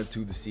up going to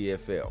the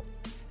CFL.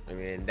 I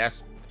mean,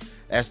 that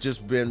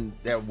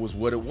was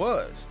what it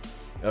was.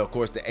 Of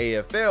course, the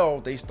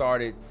AFL, they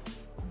started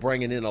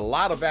bringing in a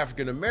lot of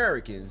African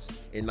Americans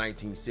in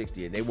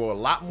 1960, and they were a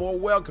lot more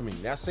welcoming.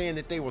 Not saying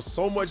that they were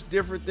so much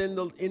different than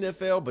the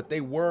NFL, but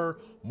they were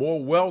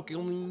more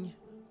welcoming,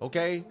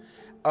 okay?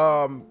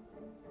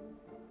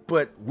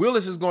 But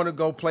Willis is going to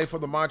go play for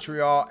the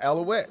Montreal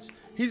Alouettes.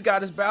 He's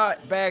got his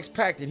bags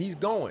packed, and he's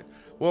going.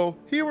 Well,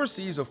 he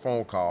receives a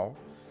phone call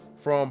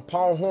from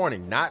Paul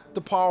Hornung, not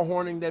the Paul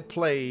Hornung that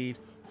played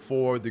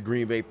for the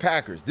Green Bay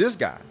Packers. This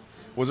guy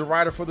was a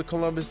writer for the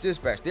Columbus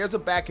Dispatch. There's a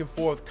back and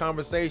forth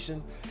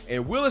conversation,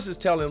 and Willis is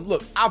telling him,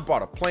 look, I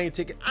bought a plane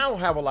ticket. I don't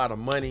have a lot of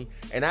money,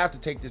 and I have to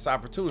take this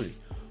opportunity.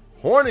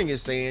 Hornung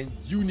is saying,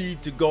 you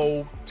need to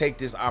go take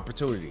this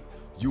opportunity.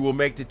 You will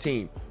make the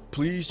team.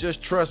 Please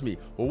just trust me.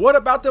 Well, what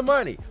about the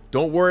money?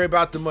 Don't worry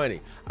about the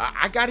money.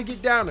 I got to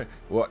get down there.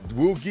 Well,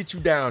 we'll get you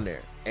down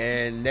there.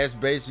 And that's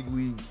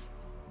basically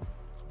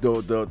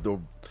the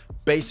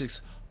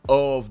basics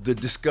of the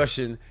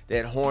discussion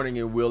that Hornung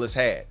and Willis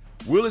had.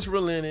 Willis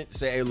relented,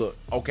 say, hey, look,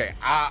 okay,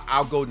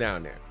 I'll go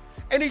down there.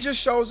 And he just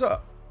shows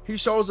up. He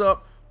shows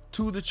up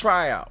to the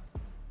tryout.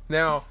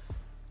 Now,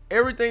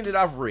 everything that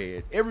I've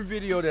read, every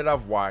video that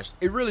I've watched,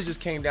 it really just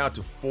came down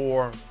to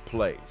 4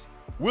 plays.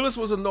 Willis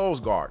was a nose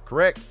guard,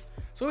 correct?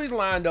 So he's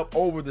lined up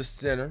over the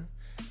center,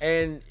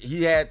 and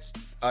he had,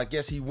 I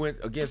guess he went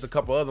against a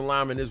couple other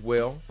linemen as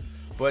well,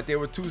 but there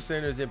were 2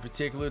 centers in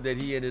particular that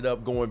he ended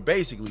up going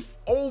basically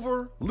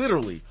over,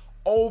 literally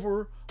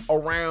over,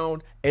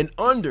 around, and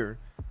under,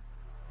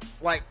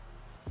 like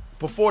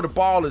before the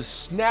ball is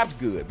snapped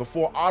good,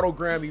 before Otto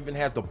Graham even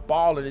has the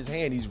ball in his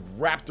hand, he's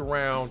wrapped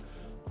around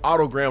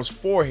Otto Graham's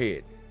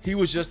forehead. He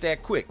was just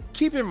that quick.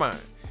 Keep in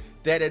mind,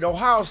 that at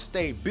Ohio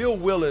State, Bill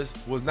Willis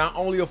was not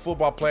only a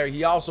football player,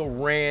 he also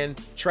ran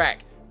track.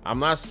 I'm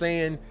not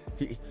saying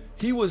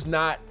he was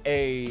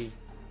a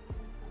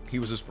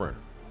sprinter.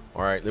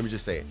 All right, let me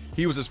just say it.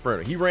 He was a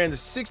sprinter. He ran the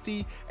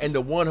 60 and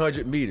the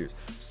 100 meters.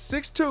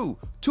 6'2",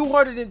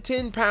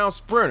 210-pound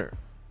sprinter.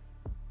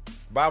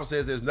 Bible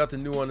says there's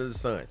nothing new under the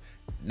sun.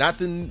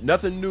 Nothing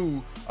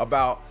new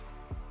about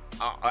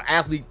an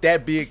athlete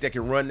that big that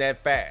can run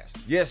that fast.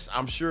 Yes,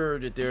 I'm sure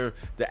that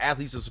the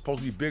athletes are supposed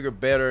to be bigger,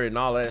 better, and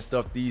all that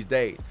stuff these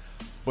days.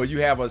 But you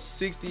have a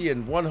 60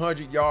 and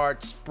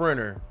 100-yard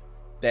sprinter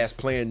that's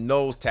playing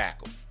nose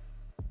tackle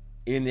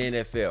in the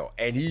NFL.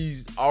 And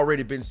he's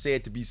already been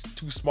said to be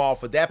too small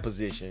for that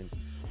position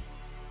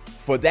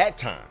for that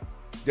time.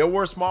 There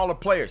were smaller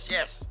players,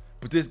 yes,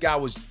 but this guy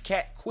was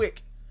cat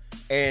quick.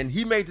 And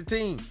he made the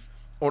team.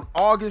 On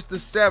August the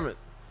 7th,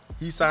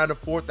 he signed a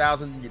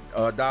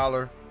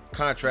 $4,000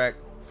 contract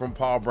from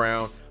Paul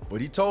Brown.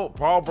 But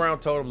Paul Brown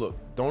told him,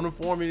 look, don't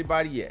inform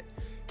anybody yet.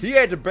 He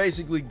had to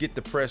basically get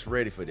the press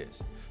ready for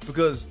this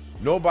because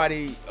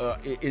nobody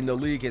in the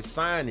league had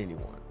signed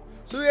anyone.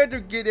 So he had to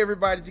get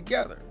everybody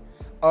together.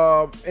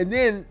 And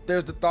then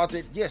there's the thought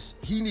that, yes,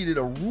 he needed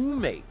a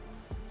roommate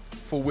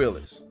for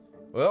Willis.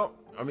 Well,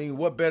 I mean,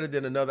 what better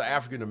than another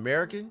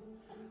African-American?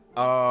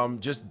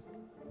 Just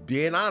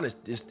being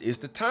honest, it's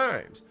the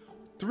times.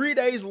 3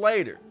 days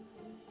later,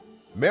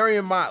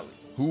 Marion Motley,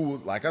 who,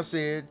 like I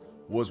said,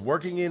 was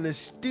working in the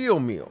steel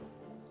mill,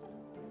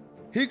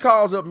 he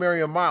calls up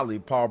Marion Motley,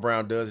 Paul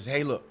Brown does, and says,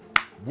 hey, look,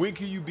 when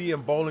can you be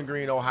in Bowling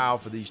Green, Ohio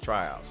for these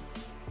tryouts?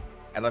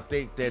 And I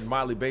think that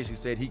Motley basically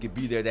said he could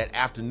be there that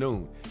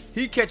afternoon.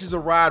 He catches a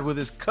ride with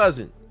his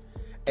cousin,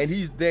 and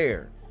he's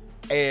there.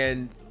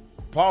 And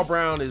Paul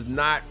Brown is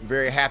not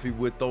very happy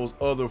with those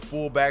other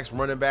fullbacks,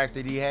 running backs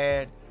that he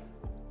had.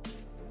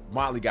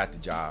 Motley got the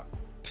job.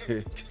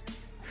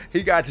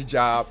 He got the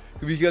job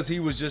because he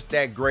was just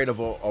that great of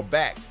a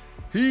back.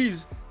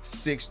 He's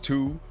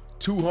 6'2",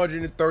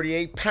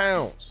 238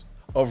 pounds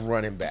of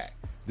running back.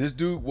 This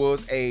dude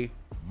was a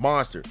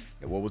monster.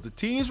 And what was the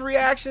team's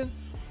reaction?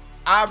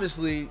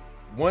 Obviously,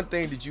 one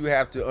thing that you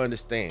have to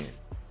understand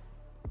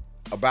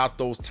about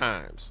those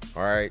times,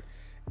 all right,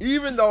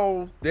 even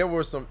though there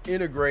were some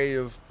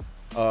integrative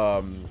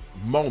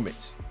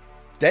moments,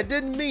 that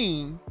didn't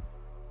mean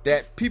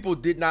that people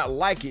did not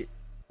like it,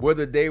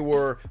 whether they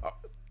were,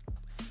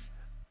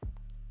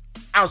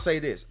 I'll say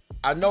this.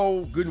 I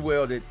know good and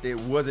well that it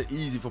wasn't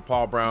easy for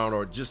Paul Brown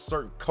or just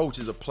certain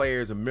coaches or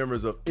players and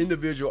members of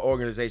individual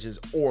organizations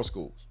or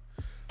schools.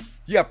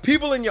 You have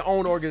people in your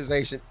own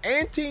organization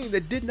and team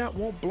that did not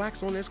want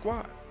blacks on their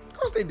squad. Of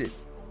course they did.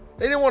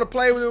 They didn't want to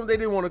play with them. They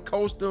didn't want to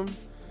coach them.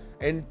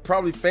 And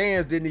probably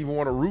fans didn't even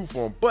want to root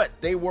for them. But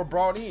they were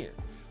brought in.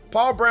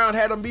 Paul Brown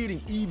had a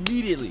meeting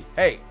immediately.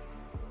 Hey,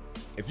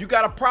 if you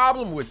got a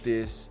problem with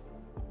this,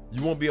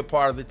 you won't be a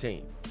part of the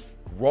team.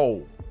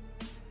 Roll.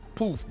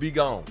 Poof, be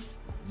gone.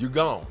 You're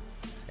gone.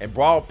 And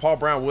Paul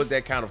Brown was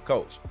that kind of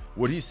coach.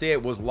 What he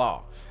said was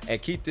law.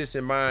 And keep this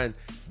in mind,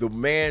 the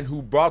man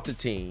who brought the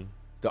team,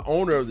 the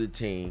owner of the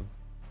team,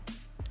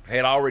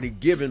 had already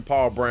given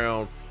Paul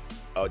Brown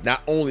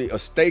not only a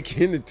stake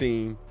in the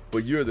team,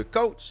 but you're the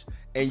coach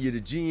and you're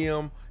the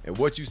GM, and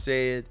what you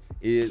say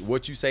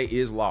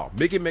is law.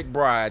 Mickey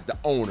McBride, the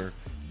owner,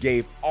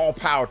 gave all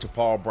power to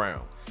Paul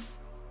Brown,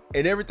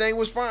 and everything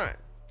was fine.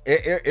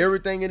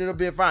 Everything ended up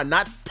being fine.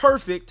 Not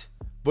perfect,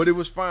 but it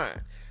was fine.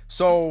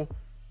 So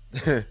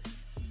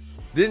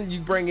then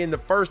you bring in the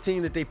first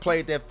team that they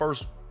played the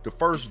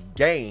first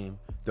game,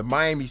 the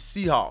Miami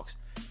Seahawks.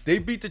 They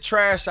beat the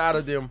trash out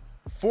of them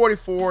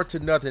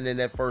 44-0 in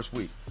that first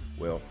week.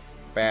 Well,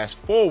 fast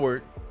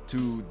forward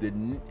to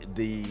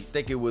I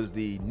think it was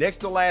the next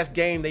to last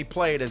game they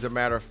played, as a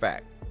matter of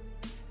fact.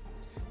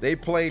 They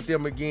played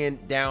them again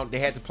they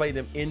had to play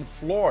them in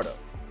Florida.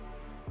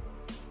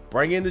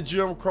 Bring in the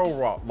Jim Crow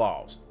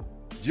laws.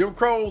 Jim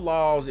Crow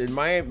laws in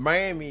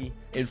Miami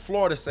and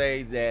Florida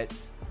say that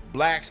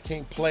blacks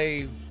can't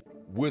play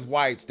with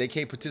whites. They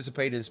can't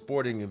participate in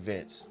sporting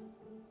events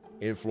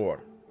in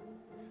Florida.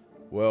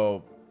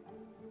 Well,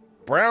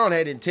 Brown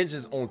had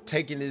intentions on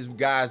taking these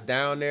guys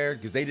down there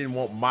because they didn't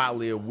want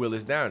Motley or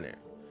Willis down there.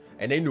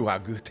 And they knew how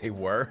good they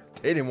were.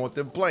 They didn't want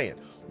them playing.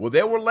 Well,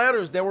 there were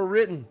letters that were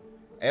written,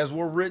 as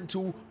were written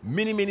to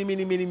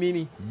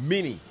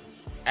many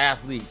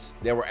athletes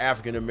that were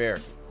African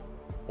American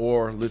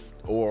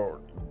or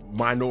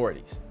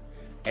minorities.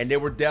 And there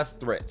were death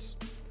threats.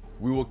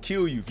 We will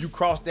kill you. If you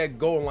cross that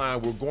goal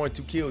line, we're going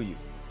to kill you.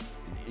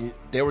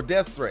 There were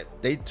death threats.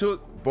 They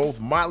took, both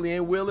Motley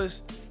and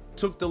Willis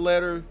took the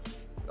letter,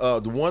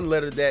 the one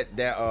letter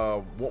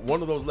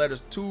one of those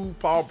letters to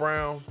Paul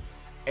Brown,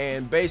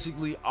 and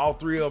basically all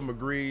three of them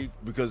agreed,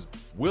 because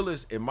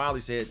Willis and Motley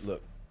said,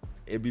 look,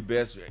 it'd be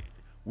best,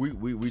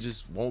 we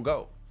just won't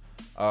go.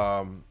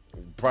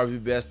 Probably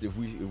best if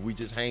we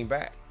just hang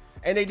back.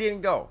 And they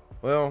didn't go.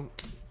 Well,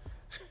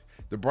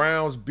 the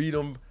Browns beat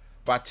them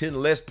by 10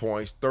 less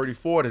points,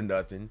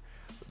 34-0.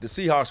 The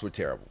Seahawks were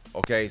terrible,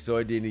 okay? So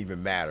it didn't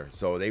even matter.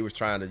 So they was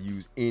trying to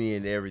use any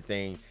and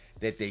everything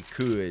that they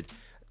could.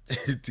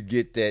 to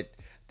get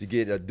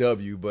a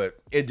W, but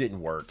it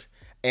didn't work.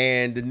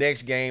 And the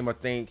next game, I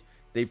think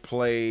they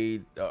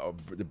played,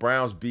 the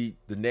Browns beat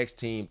the next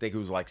team, I think it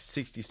was like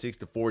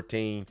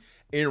 66-14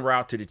 en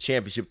route to the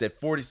championship. That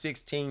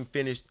 46 team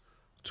finished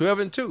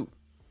 12-2,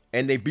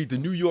 and they beat the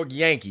New York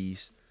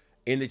Yankees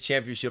in the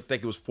championship. I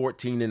think it was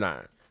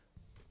 14-9.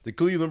 The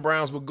Cleveland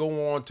Browns would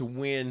go on to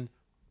win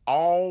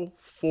all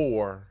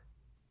 4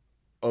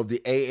 of the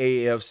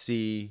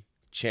AAFC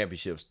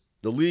championships.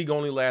 The league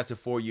only lasted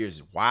 4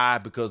 years. Why?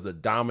 Because of the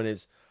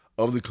dominance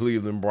of the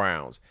Cleveland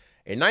Browns.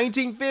 In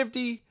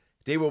 1950,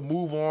 they would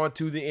move on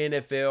to the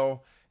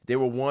NFL. They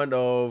were one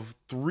of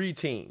 3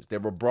 teams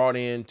that were brought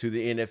into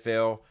the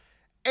NFL,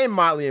 and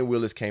Motley and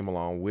Willis came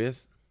along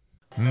with.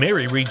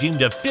 Mary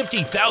redeemed a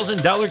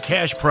 $50,000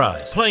 cash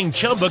prize playing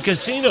Chumba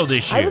Casino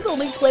this year. I was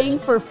only playing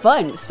for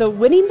fun, so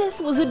winning this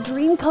was a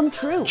dream come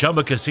true.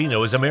 Chumba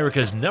Casino is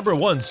America's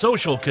 #1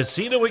 social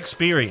casino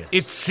experience.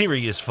 It's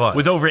serious fun.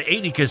 With over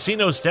 80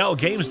 casino-style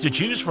games to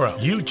choose from,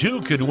 you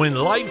too could win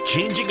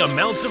life-changing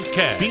amounts of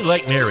cash. Be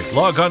like Mary.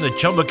 Log on to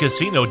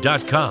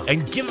ChumbaCasino.com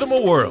and give them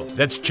a whirl.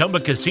 That's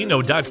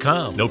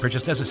ChumbaCasino.com. No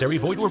purchase necessary.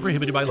 Void or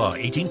prohibited by law.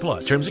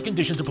 18+. Terms and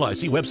conditions apply.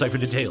 See website for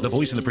details. The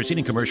voice in the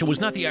preceding commercial was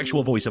not the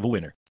actual voice of a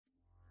winner.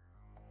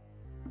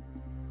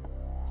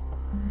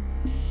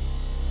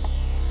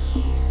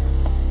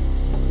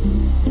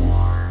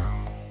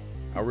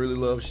 I really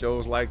love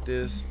shows like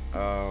this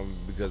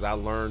because I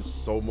learned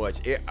so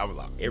much.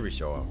 Every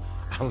show,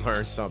 I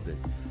learned something.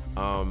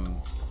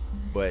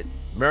 But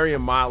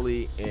Marion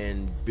Motley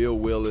and Bill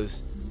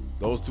Willis,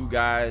 those 2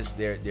 guys,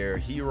 they're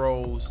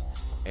heroes,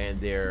 and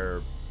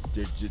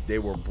they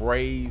were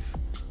brave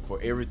for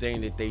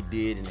everything that they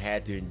did and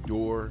had to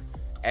endure,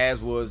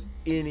 as was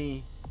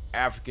any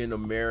African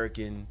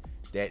American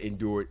that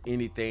endured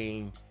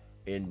anything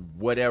in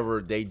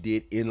whatever they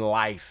did in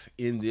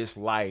this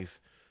life,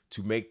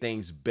 to make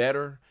things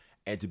better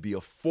and to be a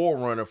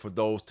forerunner for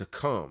those to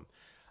come.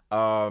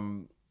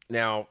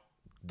 Now,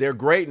 their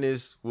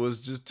greatness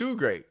was just too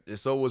great. And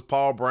so was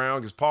Paul Brown,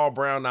 because Paul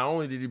Brown, not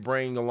only did he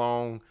bring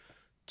along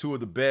 2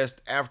 of the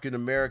best African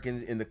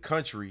Americans in the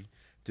country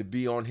to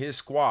be on his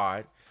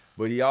squad,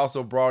 but he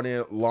also brought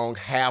in along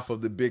half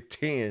of the Big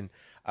Ten,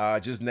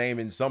 just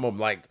naming some of them,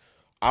 like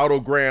Otto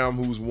Graham,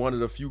 who's one of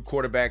the few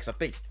quarterbacks, I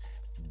think,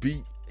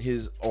 beat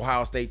his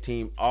Ohio State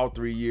team all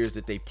 3 years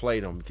that they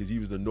played him, because he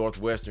was the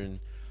Northwestern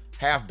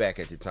halfback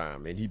at the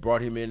time, and he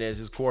brought him in as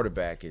his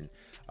quarterback, and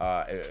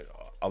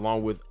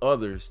along with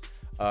others.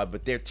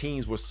 But their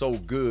teams were so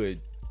good.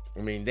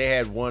 I mean, they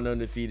had 1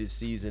 undefeated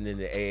season in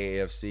the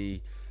AAFC,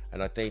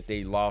 and I think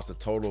they lost a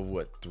total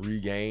of 3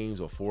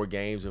 games or 4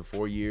 games in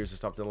 4 years or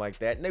something like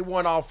that. And they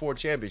won all 4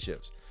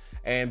 championships.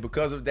 And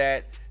because of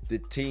that,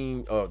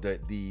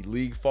 the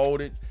league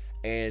folded,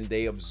 and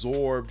the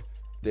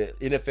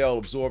NFL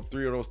absorbed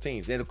 3 of those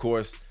teams. And of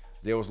course,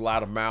 there was a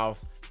lot of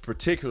mouth,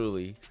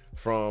 particularly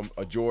from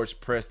a George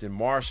Preston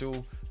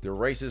Marshall, the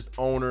racist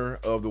owner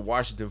of the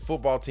Washington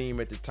football team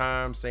at the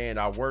time, saying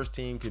our worst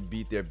team could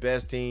beat their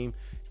best team.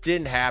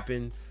 Didn't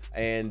happen.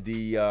 And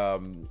I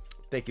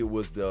think it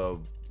was the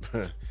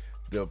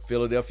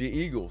Philadelphia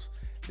Eagles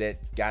that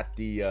got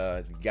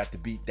the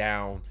beat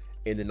down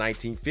in the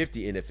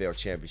 1950 NFL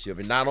championship.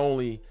 And not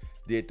only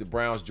did the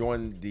Browns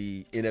join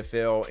the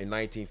NFL in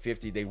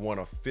 1950, they won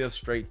a 5th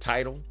straight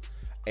title.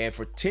 And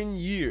for 10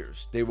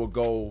 years, they will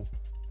go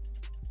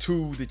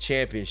to the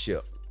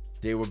championship.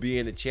 They will be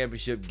in the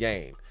championship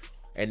game.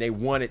 And they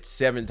won it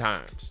 7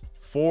 times.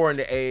 4 in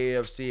the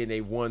AAFC, and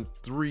they won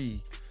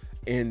 3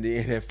 in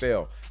the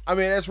NFL. I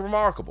mean, that's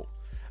remarkable.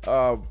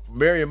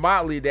 Marion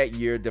Motley that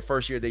year, the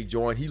first year they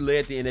joined, he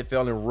led the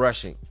NFL in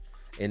rushing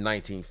in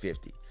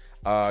 1950.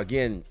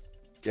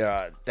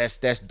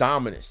 That's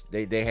dominance.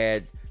 They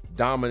had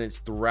dominance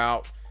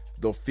throughout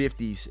the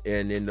 50s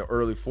and in the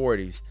early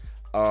 40s.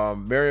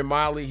 Marion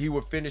Motley, he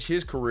would finish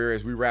his career,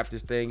 as we wrap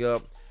this thing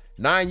up,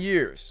 9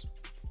 years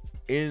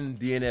in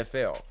the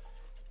NFL.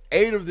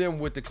 8 of them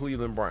with the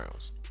Cleveland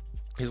Browns.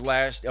 His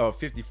last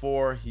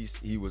 54,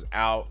 he was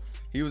out.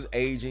 He was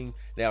aging.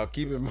 Now,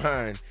 keep in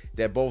mind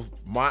that both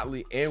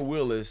Motley and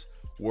Willis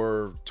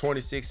were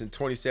 26 and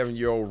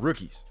 27-year-old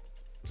rookies.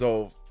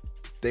 So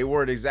they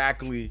weren't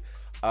exactly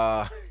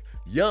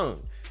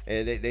young.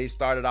 And they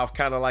started off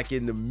kind of like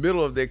in the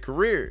middle of their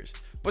careers.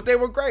 But they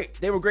were great.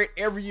 They were great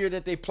every year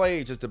that they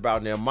played, just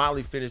about. Now,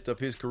 Motley finished up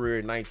his career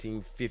in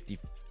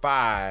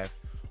 1955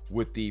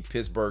 with the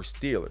Pittsburgh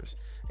Steelers.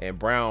 And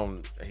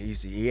Brown,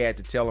 he had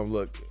to tell him,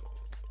 look,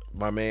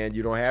 my man,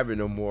 you don't have it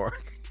no more.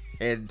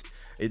 And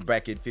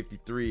back in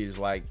 53, it's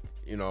like,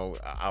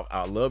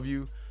 I love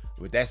you,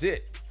 but that's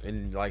it.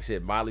 And like I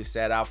said, Motley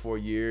sat out for a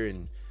year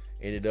and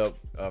ended up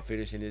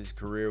finishing his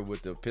career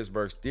with the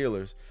Pittsburgh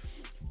Steelers.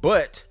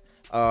 But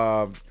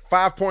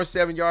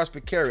 5.7 yards per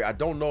carry. I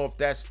don't know if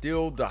that's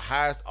still the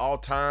highest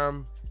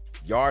all-time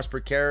yards per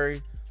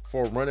carry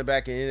for a running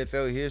back in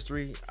NFL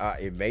history.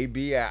 It may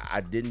be.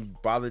 I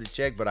didn't bother to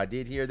check, but I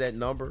did hear that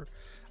number.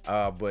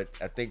 but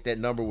I think that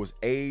number was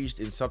aged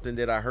in something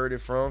that I heard it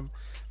from.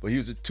 But he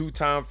was a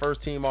 2-time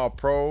first-team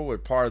All-Pro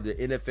and part of the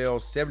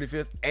NFL's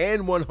 75th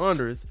and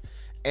 100th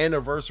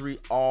anniversary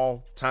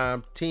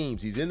all-time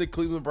teams. He's in the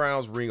Cleveland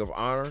Browns Ring of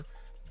Honor,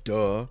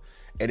 duh.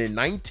 And in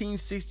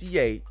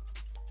 1968,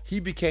 he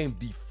became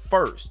the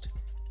first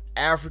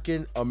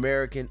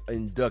African-American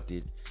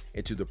inducted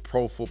into the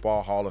Pro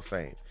Football Hall of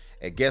Fame.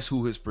 And guess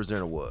who his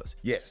presenter was?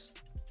 Yes,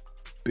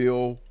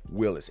 Bill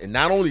Willis. And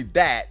not only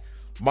that,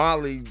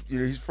 Motley,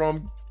 he's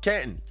from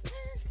Canton.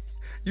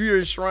 You're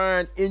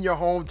enshrined in your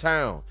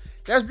hometown.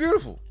 That's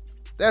beautiful.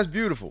 That's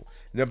beautiful.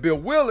 Now, Bill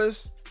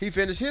Willis, he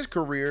finished his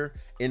career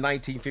in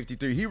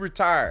 1953. He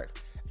retired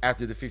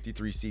after the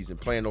 53 season,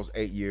 playing those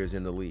 8 years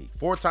in the league.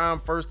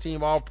 4-time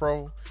first-team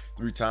All-Pro,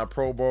 3-time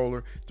Pro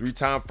Bowler,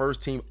 3-time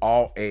first-team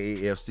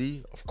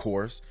All-AAFC, of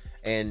course,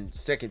 and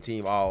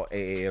second-team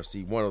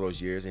All-AAFC one of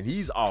those years. And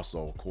he's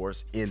also, of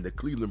course, in the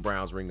Cleveland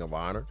Browns Ring of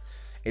Honor.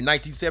 In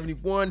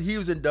 1971, he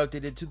was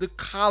inducted into the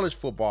College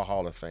Football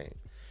Hall of Fame.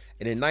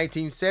 And in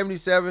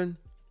 1977,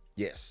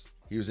 yes,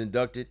 he was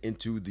inducted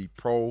into the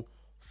Pro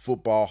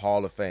Football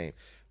Hall of Fame.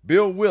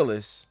 Bill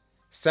Willis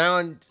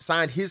signed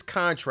his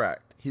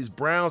contract, his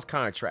Browns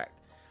contract,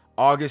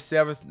 August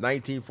 7th,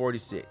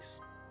 1946.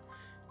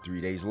 3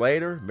 days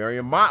later,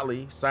 Marion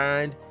Motley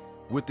signed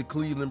with the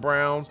Cleveland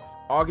Browns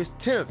August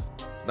 10th,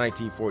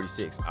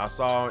 1946. I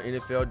saw on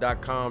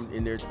NFL.com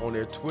on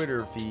their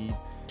Twitter feed,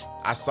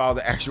 I saw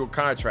the actual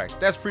contracts.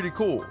 That's pretty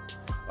cool.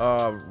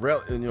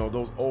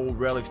 Those old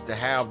relics to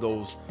have,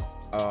 those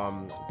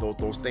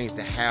things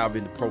to have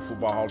in the Pro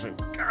Football Hall of Fame.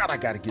 God, I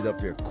got to get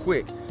up there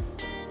quick.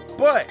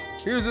 But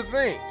here's the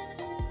thing.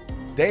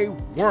 They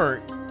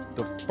weren't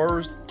the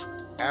first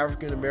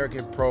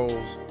African-American pros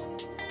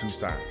to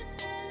sign.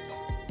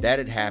 That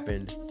had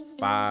happened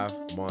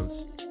 5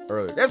 months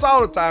earlier. That's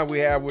all the time we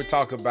have. We'll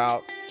talk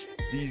about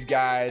these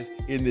guys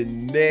in the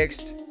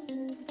next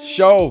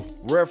show.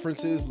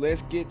 References,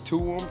 let's get to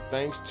them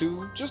thanks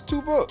to just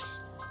 2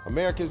 books.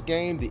 America's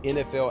Game, The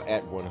NFL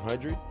at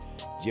 100.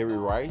 Jerry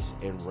Rice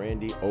and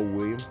Randy O.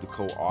 Williams, the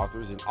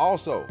co-authors. And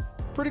also,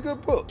 pretty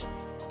good book,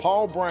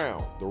 Paul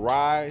Brown, The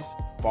Rise,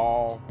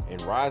 Fall,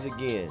 and Rise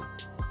Again,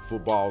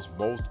 Football's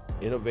Most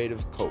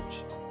Innovative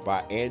Coach, by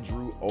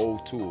Andrew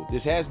O'Toole.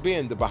 This has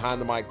been the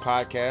Behind the Mic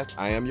podcast.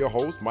 I am your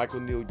host, Michael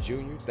Neal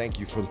Jr. Thank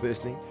you for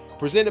listening.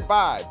 Presented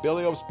by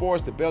Belly Up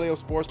Sports, the Belly Up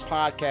Sports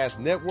Podcast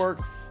Network,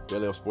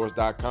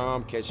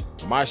 bellyupsports.com. Catch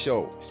my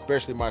show,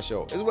 especially my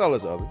show, as well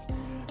as others,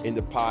 in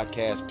the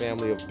podcast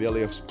family of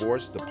Belly Up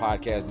Sports, the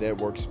podcast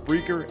network,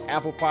 Spreaker,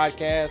 Apple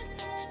Podcast,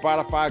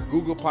 Spotify,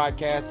 Google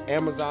Podcast,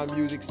 Amazon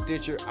Music,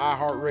 Stitcher,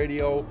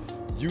 iHeartRadio,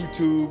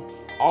 YouTube,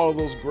 all of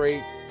those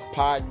great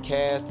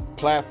podcast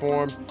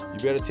platforms. You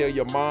better tell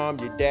your mom,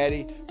 your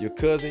daddy, your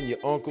cousin, your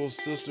uncles,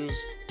 sisters,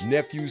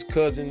 nephews,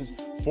 cousins,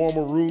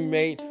 former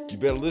roommate. You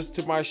better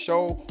listen to my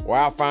show or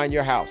I'll find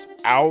your house.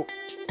 Out.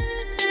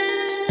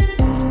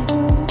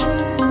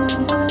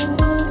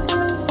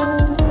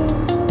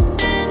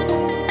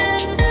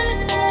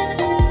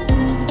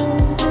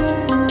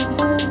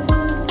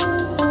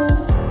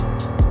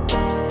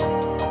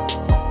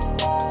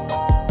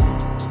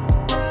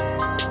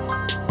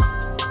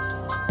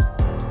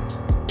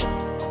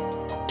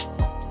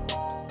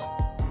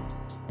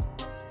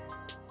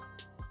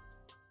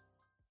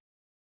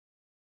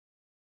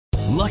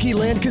 Lucky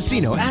Land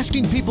Casino,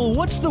 asking people,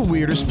 what's the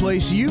weirdest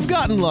place you've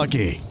gotten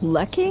lucky?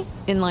 Lucky?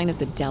 In line at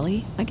the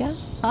deli, I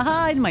guess?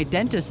 Aha, in my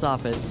dentist's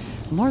office.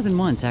 More than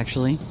once,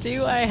 actually.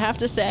 Do I have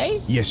to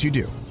say? Yes, you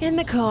do. In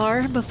the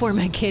car before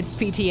my kids'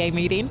 PTA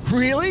meeting.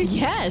 Really?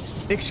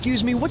 Yes.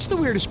 Excuse me, what's the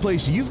weirdest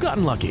place you've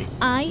gotten lucky?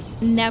 I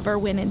never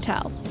win and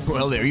tell.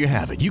 Well, there you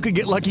have it. You can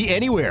get lucky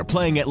anywhere,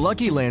 playing at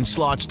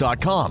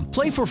LuckyLandSlots.com.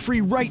 Play for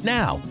free right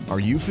now. Are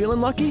you feeling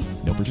lucky?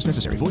 No purchase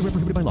necessary. Void where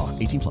prohibited by law.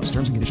 18+.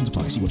 Terms and conditions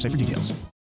apply. See website for details.